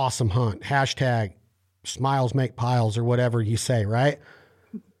awesome hunt, hashtag smiles make piles, or whatever you say, right?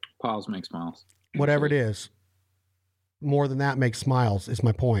 Piles make smiles. Whatever it is. More than that makes smiles is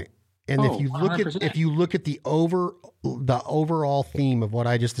my point. And if you look at the overall theme of what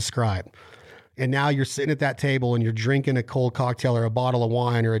I just described, and now you're sitting at that table and you're drinking a cold cocktail or a bottle of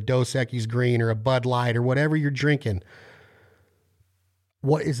wine or a Dos Equis Green or a Bud Light or whatever you're drinking,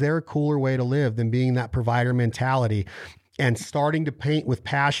 what is there a cooler way to live than being that provider mentality and starting to paint with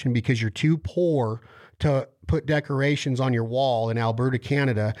passion because you're too poor to put decorations on your wall in Alberta,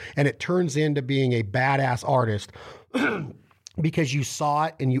 Canada, and it turns into being a badass artist because you saw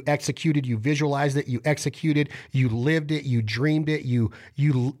it and you executed, you visualized it, you executed, you lived it, you dreamed it,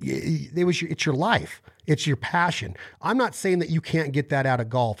 it's your life. It's your passion. I'm not saying that you can't get that out of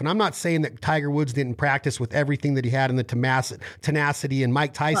golf. And I'm not saying that Tiger Woods didn't practice with everything that he had in the tenacity, and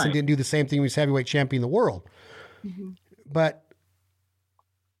Mike Tyson didn't do the same thing when he was heavyweight champion of the world. Mm-hmm. But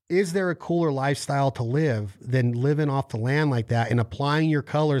is there a cooler lifestyle to live than living off the land like that and applying your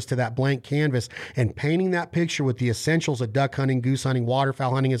colors to that blank canvas and painting that picture with the essentials of duck hunting, goose hunting,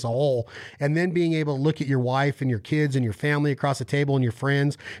 waterfowl hunting as a whole, and then being able to look at your wife and your kids and your family across the table and your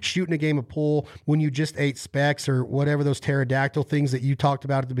friends shooting a game of pool when you just ate specks or whatever those pterodactyl things that you talked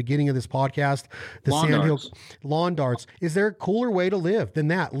about at the beginning of this podcast, the sandhill lawn darts. Is there a cooler way to live than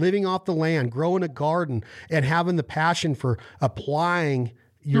that? Living off the land, growing a garden, and having the passion for applying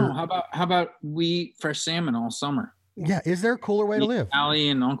how about we eat fresh salmon all summer? Yeah, is there a cooler way to live? Allie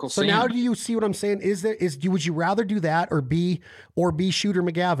and Uncle Sam. So now do you see what I'm saying? Would you rather do that or be Shooter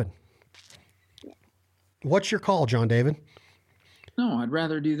McGavin? What's your call, John David? No, I'd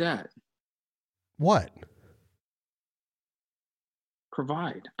rather do that. What?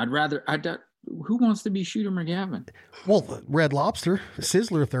 Provide. Who wants to be Shooter McGavin? Well, Red Lobster,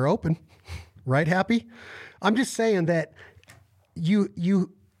 Sizzler if they're open. Right, Happy? I'm just saying that you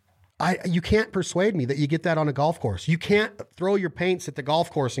can't persuade me that you get that on a golf course. You can't throw your paints at the golf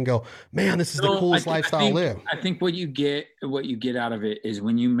course and go, man, this is the coolest lifestyle to live. I think what you get out of it is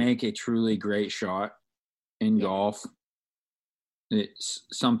when you make a truly great shot in golf, it's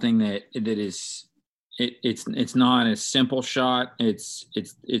something that is, it's not a simple shot. It's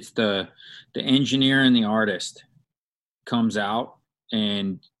the engineer and the artist comes out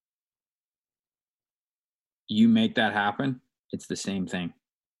and you make that happen. It's the same thing.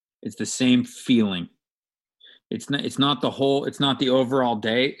 It's the same feeling. It's not the overall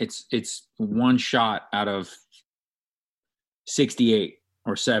day. It's one shot out of 68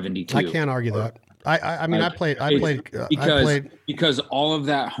 or 72. I can't argue that. I mean, because all of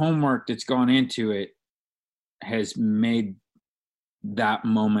that homework that's gone into it has made that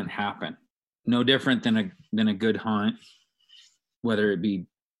moment happen. No different than a good hunt, whether it be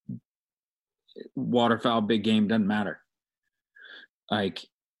waterfowl, big game, doesn't matter. Like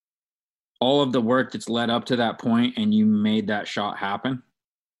all of the work that's led up to that point and you made that shot happen,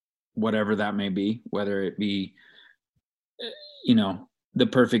 whatever that may be, whether it be, the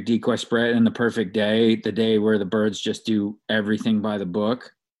perfect decoy spread and the perfect day, the day where the birds just do everything by the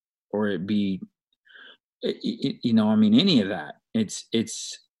book, or it be, any of that. It's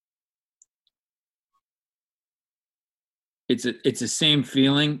the same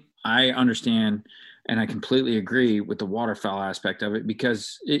feeling. I understand And I completely agree with the waterfowl aspect of it,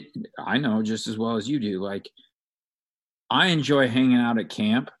 because I know just as well as you do, like, I enjoy hanging out at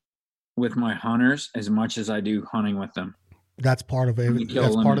camp with my hunters as much as I do hunting with them. That's part of it.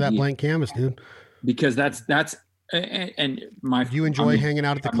 That's part of that blank canvas, dude. Because that's and my. Do you enjoy hanging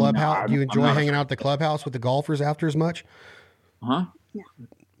out at the clubhouse? Do you enjoy hanging out at the clubhouse with the golfers after as much? Huh? Yeah.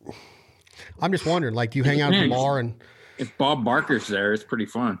 I'm just wondering, like, do you hang out at the bar and? If Bob Barker's there, it's pretty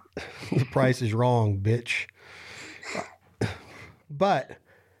fun. The price is wrong, bitch. But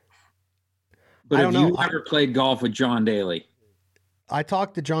I don't know. You ever played golf with John Daly? I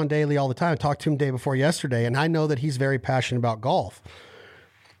talk to John Daly all the time. I talked to him day before yesterday, and I know that he's very passionate about golf.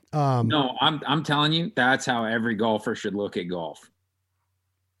 No, I'm telling you, that's how every golfer should look at golf.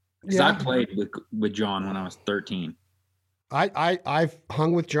 Because I played with John when I was 13. I've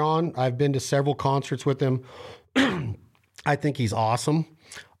hung with John. I've been to several concerts with him. I think he's awesome.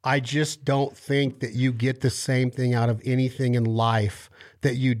 I just don't think that you get the same thing out of anything in life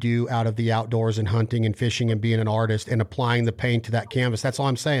that you do out of the outdoors and hunting and fishing and being an artist and applying the paint to that canvas. That's all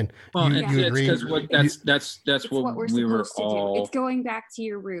I'm saying. Well, you agree? That's what we were all. It's going back to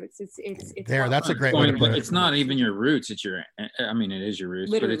your roots. It's there. That's a great way to put it. It's not even your roots. It's your. I mean, it is your roots,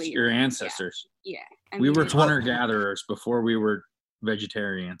 Literally but it's your ancestors. Yeah. We were hunter gatherers before we were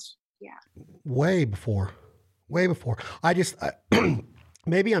vegetarians. Yeah. Way before. I just.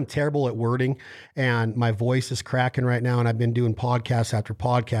 Maybe I'm terrible at wording and my voice is cracking right now. And I've been doing podcast after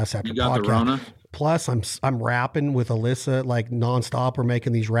podcast after you got podcast. The Rona? Plus I'm rapping with Alyssa like nonstop. We're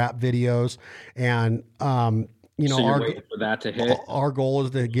making these rap videos and, you know, so you're waiting for that to hit. Our goal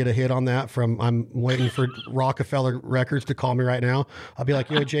is to get a hit on that I'm waiting for Rockefeller Records to call me right now. I'll be like,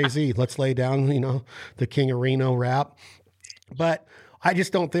 yo, Jay-Z, let's lay down, you know, the King of Reno rap. But I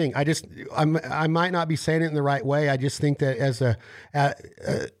just don't think. I might not be saying it in the right way. I just think that as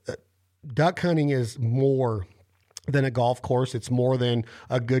duck hunting is more than a golf course. It's more than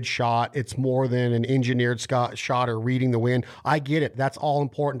a good shot. It's more than an engineered shot or reading the wind. I get it. That's all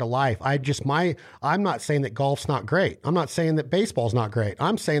important to life. I'm not saying that golf's not great. I'm not saying that baseball's not great.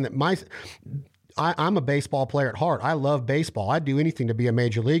 I'm saying that I'm a baseball player at heart. I love baseball. I'd do anything to be a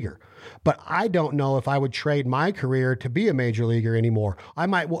major leaguer. But I don't know if I would trade my career to be a major leaguer anymore. I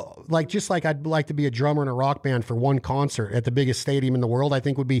might, just like I'd like to be a drummer in a rock band for one concert at the biggest stadium in the world, I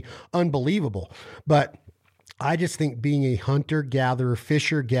think would be unbelievable. But I just think being a hunter, gatherer,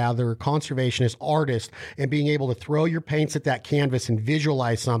 fisher, gatherer, conservationist, artist, and being able to throw your paints at that canvas and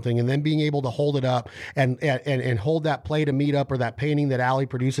visualize something, and then being able to hold it up and hold that plate of meat up or that painting that Allie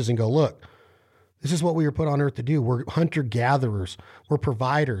produces and go, look, this is what we were put on earth to do. We're hunter-gatherers. We're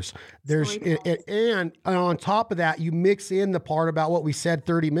providers. And on top of that, you mix in the part about what we said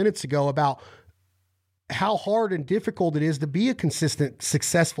 30 minutes ago about how hard and difficult it is to be a consistent,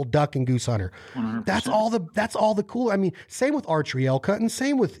 successful duck and goose hunter. 100%. That's all the cool. I mean, same with archery elk hunting,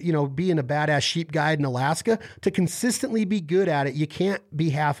 same with, you know, being a badass sheep guide in Alaska. To consistently be good at it, you can't be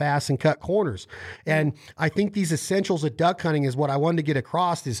half-ass and cut corners. And I think these essentials of duck hunting is what I wanted to get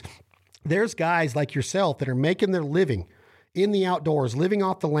across is there's guys like yourself that are making their living in the outdoors, living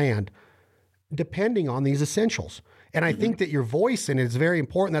off the land, depending on these essentials. And I think that your voice in it is very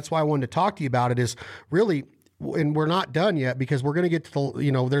important. That's why I wanted to talk to you about it is really, and we're not done yet because we're going to get to the,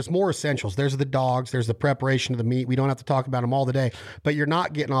 you know, there's more essentials. There's the dogs, there's the preparation of the meat. We don't have to talk about them all today, but you're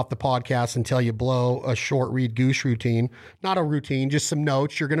not getting off the podcast until you blow a short read goose routine, not a routine, just some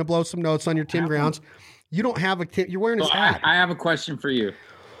notes. You're going to blow some notes on your Tim Grounds. You don't have you're wearing his hat. I have a question for you.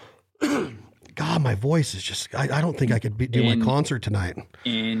 God, my voice is just, I don't think I could do my concert tonight.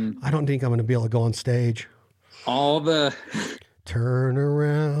 And I don't think I'm going to be able to go on stage. All the turn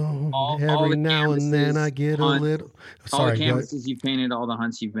around every now and then I get a little. Sorry, all the canvases you painted, all the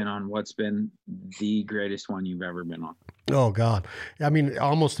hunts you've been on, what's been the greatest one you've ever been on? Oh God. I mean,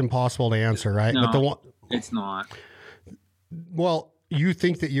 almost impossible to answer, right? No, but the one, it's not. Well, you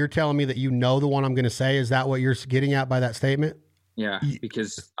think that you're telling me that you know the one I'm going to say? Is that what you're getting at by that statement? Yeah,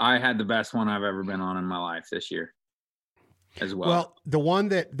 because I had the best one I've ever been on in my life this year as well. Well, the one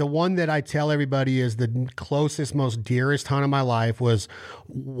that I tell everybody is the closest, most dearest hunt of my life was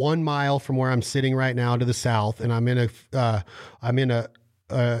 1 mile from where I'm sitting right now to the south. And I'm in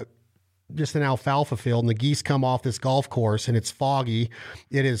just an alfalfa field and the geese come off this golf course and it's foggy.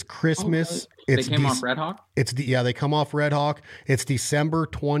 It is Christmas. They came off Red Hawk? They come off Red Hawk. It's December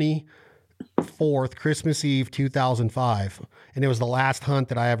 24th, Christmas Eve, 2005. And it was the last hunt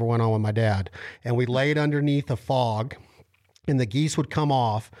that I ever went on with my dad. And we laid underneath a fog and the geese would come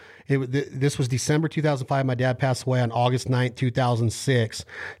off. This was December 2005. My dad passed away on August 9th, 2006.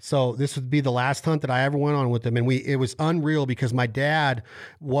 So this would be the last hunt that I ever went on with him. And it was unreal because my dad,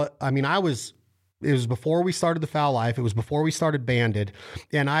 I it was before we started the Fowl Life. It was before we started Banded,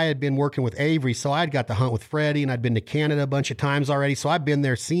 and I had been working with Avery, so I'd got to hunt with Freddie, and I'd been to Canada a bunch of times already. So I've been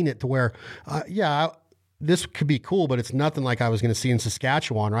there, seen it to where, this could be cool, but it's nothing like I was going to see in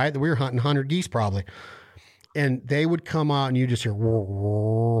Saskatchewan, right? We were hunting 100 geese probably. And they would come out and you just hear, and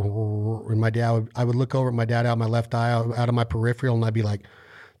I would look over at my dad out of my left eye, out of my peripheral, and I'd be like,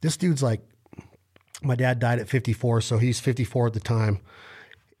 this dude's like, my dad died at 54, so he's 54 at the time.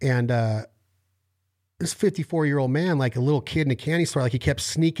 And this 54-year-old man, like a little kid in a candy store, like he kept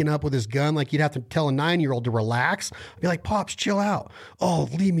sneaking up with his gun. Like you'd have to tell a 9-year-old to relax. I'd be like, Pops, chill out. Oh,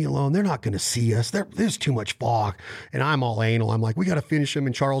 leave me alone. They're not going to see us. There's too much fog. And I'm all anal. I'm like, we got to finish him.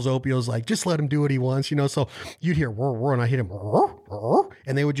 And Charles Opio's like, just let him do what he wants, you know? So you'd hear whir, whir, and I hit him, whir, whir,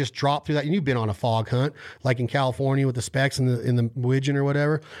 and they would just drop through that. And you've been on a fog hunt, like in California with the specs in the Widgeon or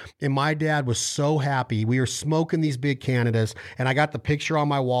whatever. And my dad was so happy. We were smoking these big Canadas, and I got the picture on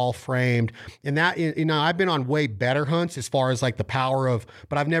my wall framed. And that, you know, I've been on way better hunts as far as like the power of,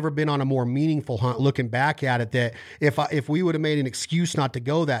 but I've never been on a more meaningful hunt looking back at it, that if we would have made an excuse not to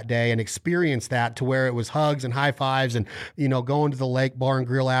go that day and experience that to where it was hugs and high fives and, you know, going to the lake bar and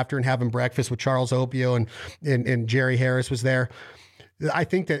grill after and having breakfast with Charles Opio and Jerry Harris was there. I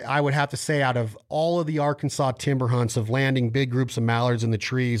think that I would have to say, out of all of the Arkansas timber hunts of landing big groups of mallards in the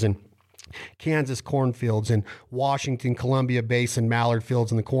trees and Kansas cornfields and Washington, Columbia Basin mallard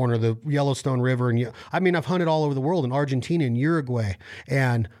fields in the corner, the Yellowstone River. And I mean, I've hunted all over the world, in Argentina and Uruguay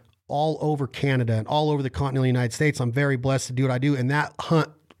and all over Canada and all over the continental United States. I'm very blessed to do what I do. And that hunt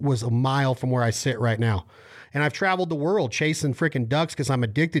was a mile from where I sit right now. And I've traveled the world chasing freaking ducks because I'm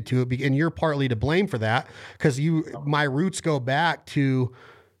addicted to it. And you're partly to blame for that, because my roots go back to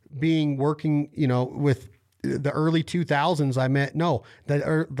working, you know, with the early 2000s.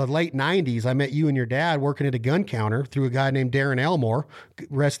 The late 90s, I met you and your dad working at a gun counter through a guy named Darren Elmore.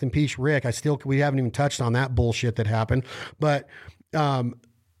 Rest in peace, Rick. We haven't even touched on that bullshit that happened. But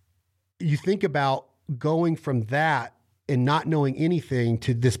you think about going from that and not knowing anything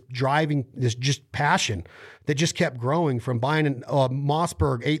to this just passion that just kept growing, from buying a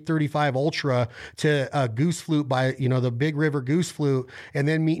Mossberg 835 Ultra to a goose flute by, you know, the Big River goose flute, and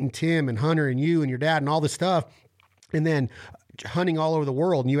then meeting Tim and Hunter and you and your dad and all this stuff. And then hunting all over the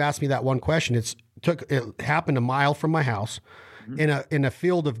world. And you asked me that one question. It happened a mile from my house, in a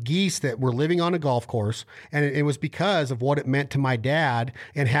field of geese that were living on a golf course. And it was because of what it meant to my dad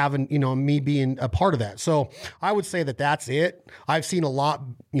and having, you know, me being a part of that. So I would say that that's it. I've seen a lot,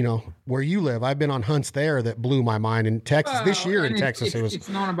 you know, where you live. I've been on hunts there that blew my mind. In Texas this year, in Texas, it's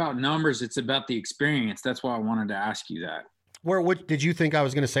not about numbers. It's about the experience. That's why I wanted to ask you that. What did you think I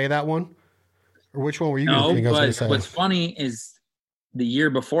was going to say that one? Or which one were you going to think I was going to say? What's funny is the year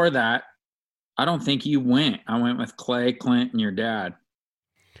before that, I don't think you went. I went with Clay, Clint, and your dad.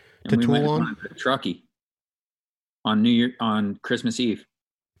 And we went to Truckee on Christmas Eve.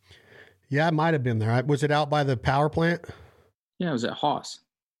 Yeah, I might have been there. Was it out by the power plant? Yeah, it was at Haas.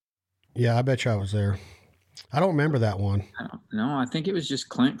 Yeah, I bet you I was there. I don't remember that one. No, I think it was just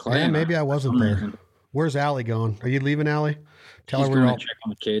Clint, Clay. Yeah, maybe I wasn't there. Where's Allie going? Are you leaving, Allie? Tell her we're going to check on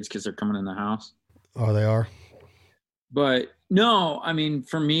the kids because they're coming in the house. Oh, they are? But no, I mean,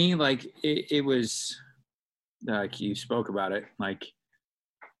 for me, like it was like you spoke about it, like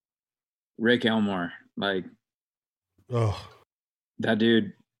Rick Elmore, like, oh, that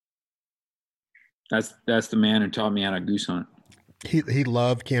dude. That's the man who taught me how to goose hunt. He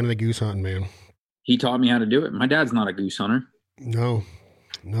loved Canada goose hunting, man. He taught me how to do it. My dad's not a goose hunter. No.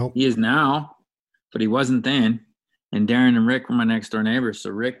 He is now, but he wasn't then. And Darren and Rick were my next door neighbors. So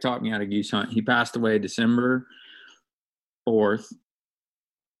Rick taught me how to goose hunt. He passed away December 4th.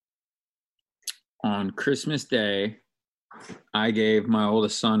 On Christmas Day, I gave my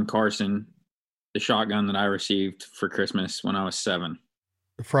oldest son, Carson, the shotgun that I received for Christmas when I was 7.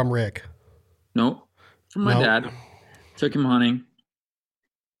 From Rick? Nope. From my dad. Took him hunting.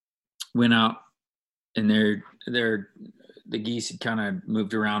 Went out, and the geese had kind of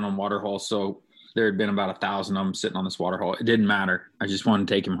moved around on waterhole, so there had been about 1,000 of them sitting on this waterhole. It didn't matter. I just wanted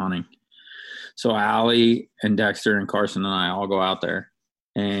to take him hunting. So Allie and Dexter and Carson and I all go out there,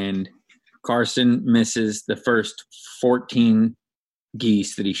 and Carson misses the first 14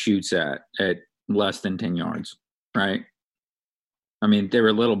 geese that he shoots at less than 10 yards, right? I mean, they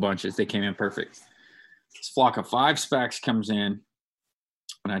were little bunches. They came in perfect. This flock of 5 specks comes in,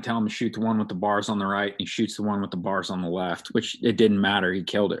 and I tell him to shoot the one with the bars on the right, and he shoots the one with the bars on the left, which it didn't matter. He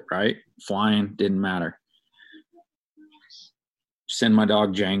killed it, right? Flying, didn't matter. Send my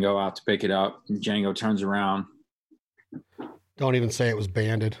dog Django out to pick it up. And Django turns around. Don't even say it was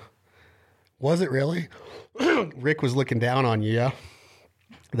banded. Was it really? Rick was looking down on you, yeah?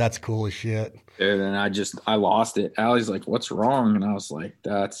 That's cool as shit. Dude, and I lost it. Allie's like, "What's wrong?" And I was like,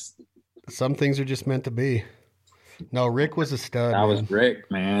 Some things are just meant to be. No, Rick was a stud. That was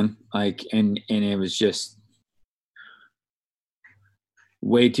Rick, man. Like, and it was just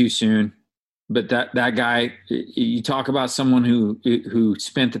way too soon. But that guy, you talk about someone who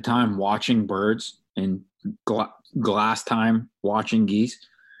spent the time watching birds and glass time watching geese.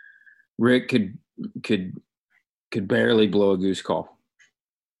 Rick could barely blow a goose call.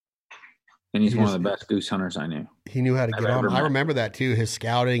 And he's one of the best goose hunters I knew. He knew how to get on. I remember that too, his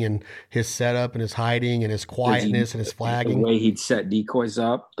scouting and his setup and his hiding and his quietness and his flagging. The way he'd set decoys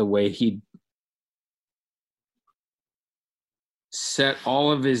up, the way he'd set all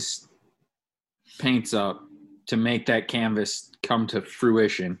of his paints up to make that canvas come to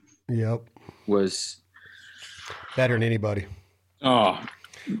fruition. Yep. Was better than anybody. Oh.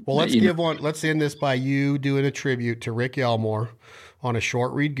 Well, let's end this by you doing a tribute to Rick Elmore on a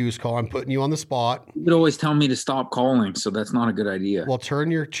short reed goose call. I'm putting you on the spot. You would always tell me to stop calling, so that's not a good idea. Well,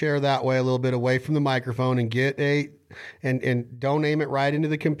 turn your chair that way a little bit away from the microphone and and don't aim it right into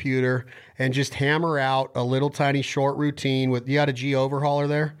the computer and just hammer out a little tiny short routine with, you got a G overhauler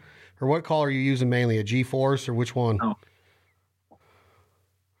there? Or what call are you using mainly? A G-Force or which one? No.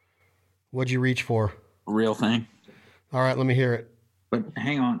 What'd you reach for? Real thing. All right, let me hear it. But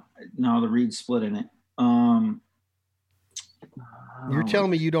hang on. No, the reed's split in it. You're telling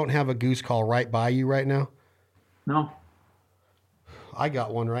me you don't have a goose call right by you right now? No. I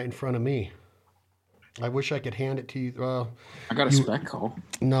got one right in front of me. I wish I could hand it to you. I got a spec call.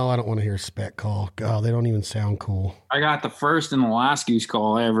 No, I don't want to hear a spec call. God, they don't even sound cool. I got the first and the last goose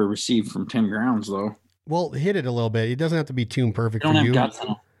call I ever received from Tim Grounds, though. Well, hit it a little bit. It doesn't have to be tuned perfect for you. Guts,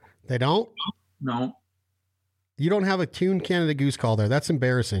 they don't? No. You don't have a tuned Canada goose call there. That's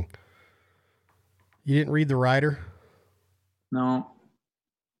embarrassing. You didn't read the rider? No.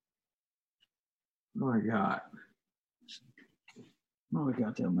 What do I got? What do we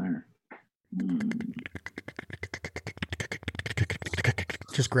got down there?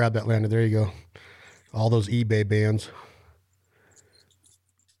 Just grab that lander. There you go. All those eBay bands.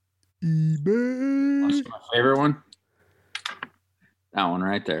 eBay. What's my favorite one? That one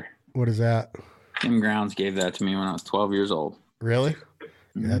right there. What is that? Tim Grounds gave that to me when I was 12 years old. Really?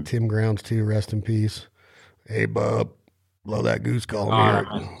 Mm-hmm. Yeah, Tim Grounds too. Rest in peace. Hey, bub. Blow that goose call. I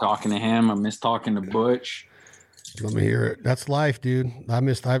miss talking to him. I miss talking to Butch. Let me hear it. That's life, dude. I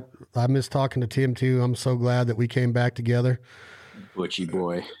miss talking to Tim too. I'm so glad that we came back together. Butchy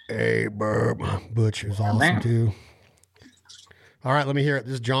boy. Hey, bub. Butch is awesome too. All right, let me hear it.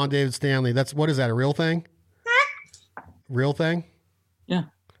 This is John David Stanley. What is that, a real thing? Real thing? Yeah.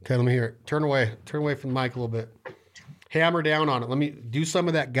 Okay, let me hear it. Turn away from the mic a little bit. Hammer down on it. Let me do some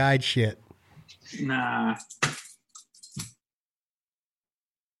of that guide shit. Nah.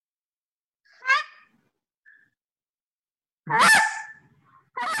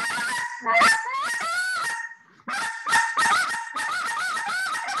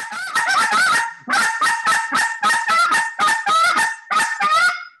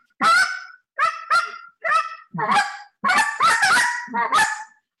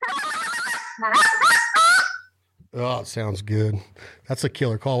 Oh, it sounds good. That's a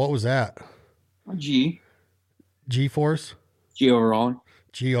killer call. What was that? A G. G-Force? G overall.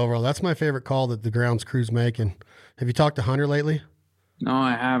 G overall. That's my favorite call that the grounds crew's making. Have you talked to Hunter lately? No,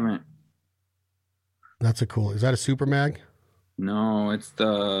 I haven't. That's a cool. Is that a Super Mag? No, it's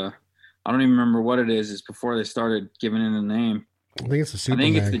I don't even remember what it is. It's before they started giving it a name. I think it's a Super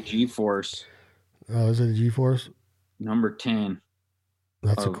Mag. I think it's the G-Force. Oh, is it a G-Force? Number 10.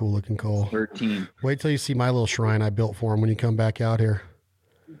 That's a cool looking call. 13. Wait till you see my little shrine I built for him when you come back out here.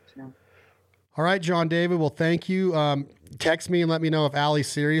 All right, John David. Well, thank you. Text me and let me know if Allie's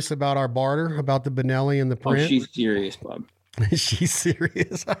serious about our barter, about the Benelli and the print. Oh, she's serious, bub. She's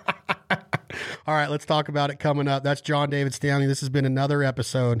serious. All right, let's talk about it coming up. That's John David Stanley. This has been another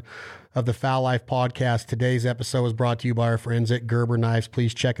episode of the Fowl Life Podcast. Today's episode was brought to you by our friends at Gerber Knives.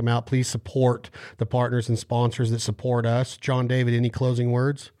 Please check them out. Please support the partners and sponsors that support us. John David, any closing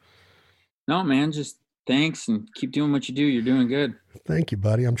words? No, man, just thanks and keep doing what you do. You're doing good. Thank you,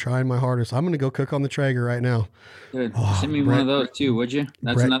 buddy. I'm trying my hardest. I'm going to go cook on the Traeger right now. Good. Send me one of those too, would you?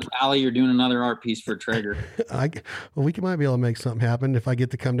 That's another, Allie, you're doing another art piece for Traeger. We might be able to make something happen if I get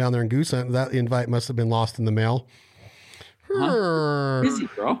to come down there and goose hunt. That invite must have been lost in the mail. Busy,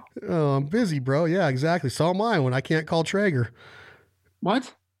 bro. Oh, I'm busy, bro. Yeah, exactly. So am I when I can't call Traeger.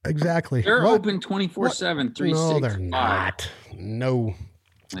 What? Exactly. They're open 24/7, 365. No, they're not. No.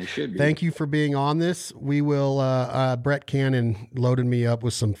 They should be. Thank you for being on this. We will, Brett Cannon loaded me up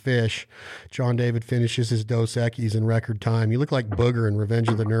with some fish. John David finishes his Dos Equis in record time. You look like Booger in Revenge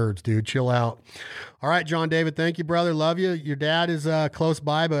of the Nerds, dude. Chill out. All right, John David, thank you, brother. Love you. Your dad is close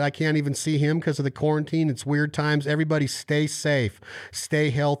by, but I can't even see him because of the quarantine. It's weird times. Everybody stay safe, stay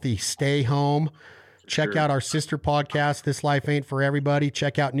healthy, stay home. Check out our sister podcast, This Life Ain't For Everybody.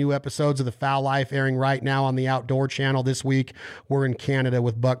 Check out new episodes of The Foul Life airing right now on the Outdoor Channel. This week, we're in Canada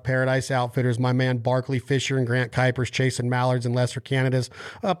with Buck Paradise Outfitters. My man Barkley Fisher and Grant Kuipers chasing mallards in Lesser Canadas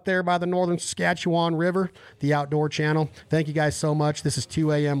up there by the northern Saskatchewan River, the Outdoor Channel. Thank you guys so much. This is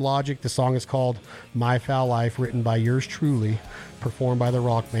 2 a.m. Logic. The song is called My Foul Life, written by yours truly, performed by the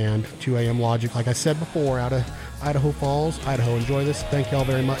rock band 2 a.m. Logic. Like I said before, out of Idaho Falls, Idaho. Enjoy this. Thank y'all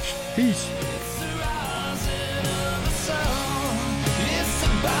very much. Peace.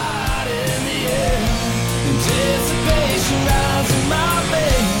 Anticipation rides in my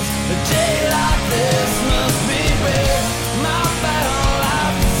veins. A day like this must be rare. My foul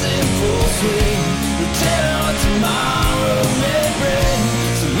life is in full swing. No telling what tomorrow may bring.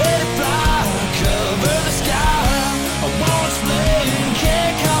 So let it fly, cover the sky. I won't explain,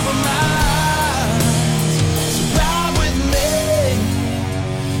 can't compromise. So ride with me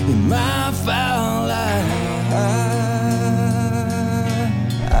in my foul life.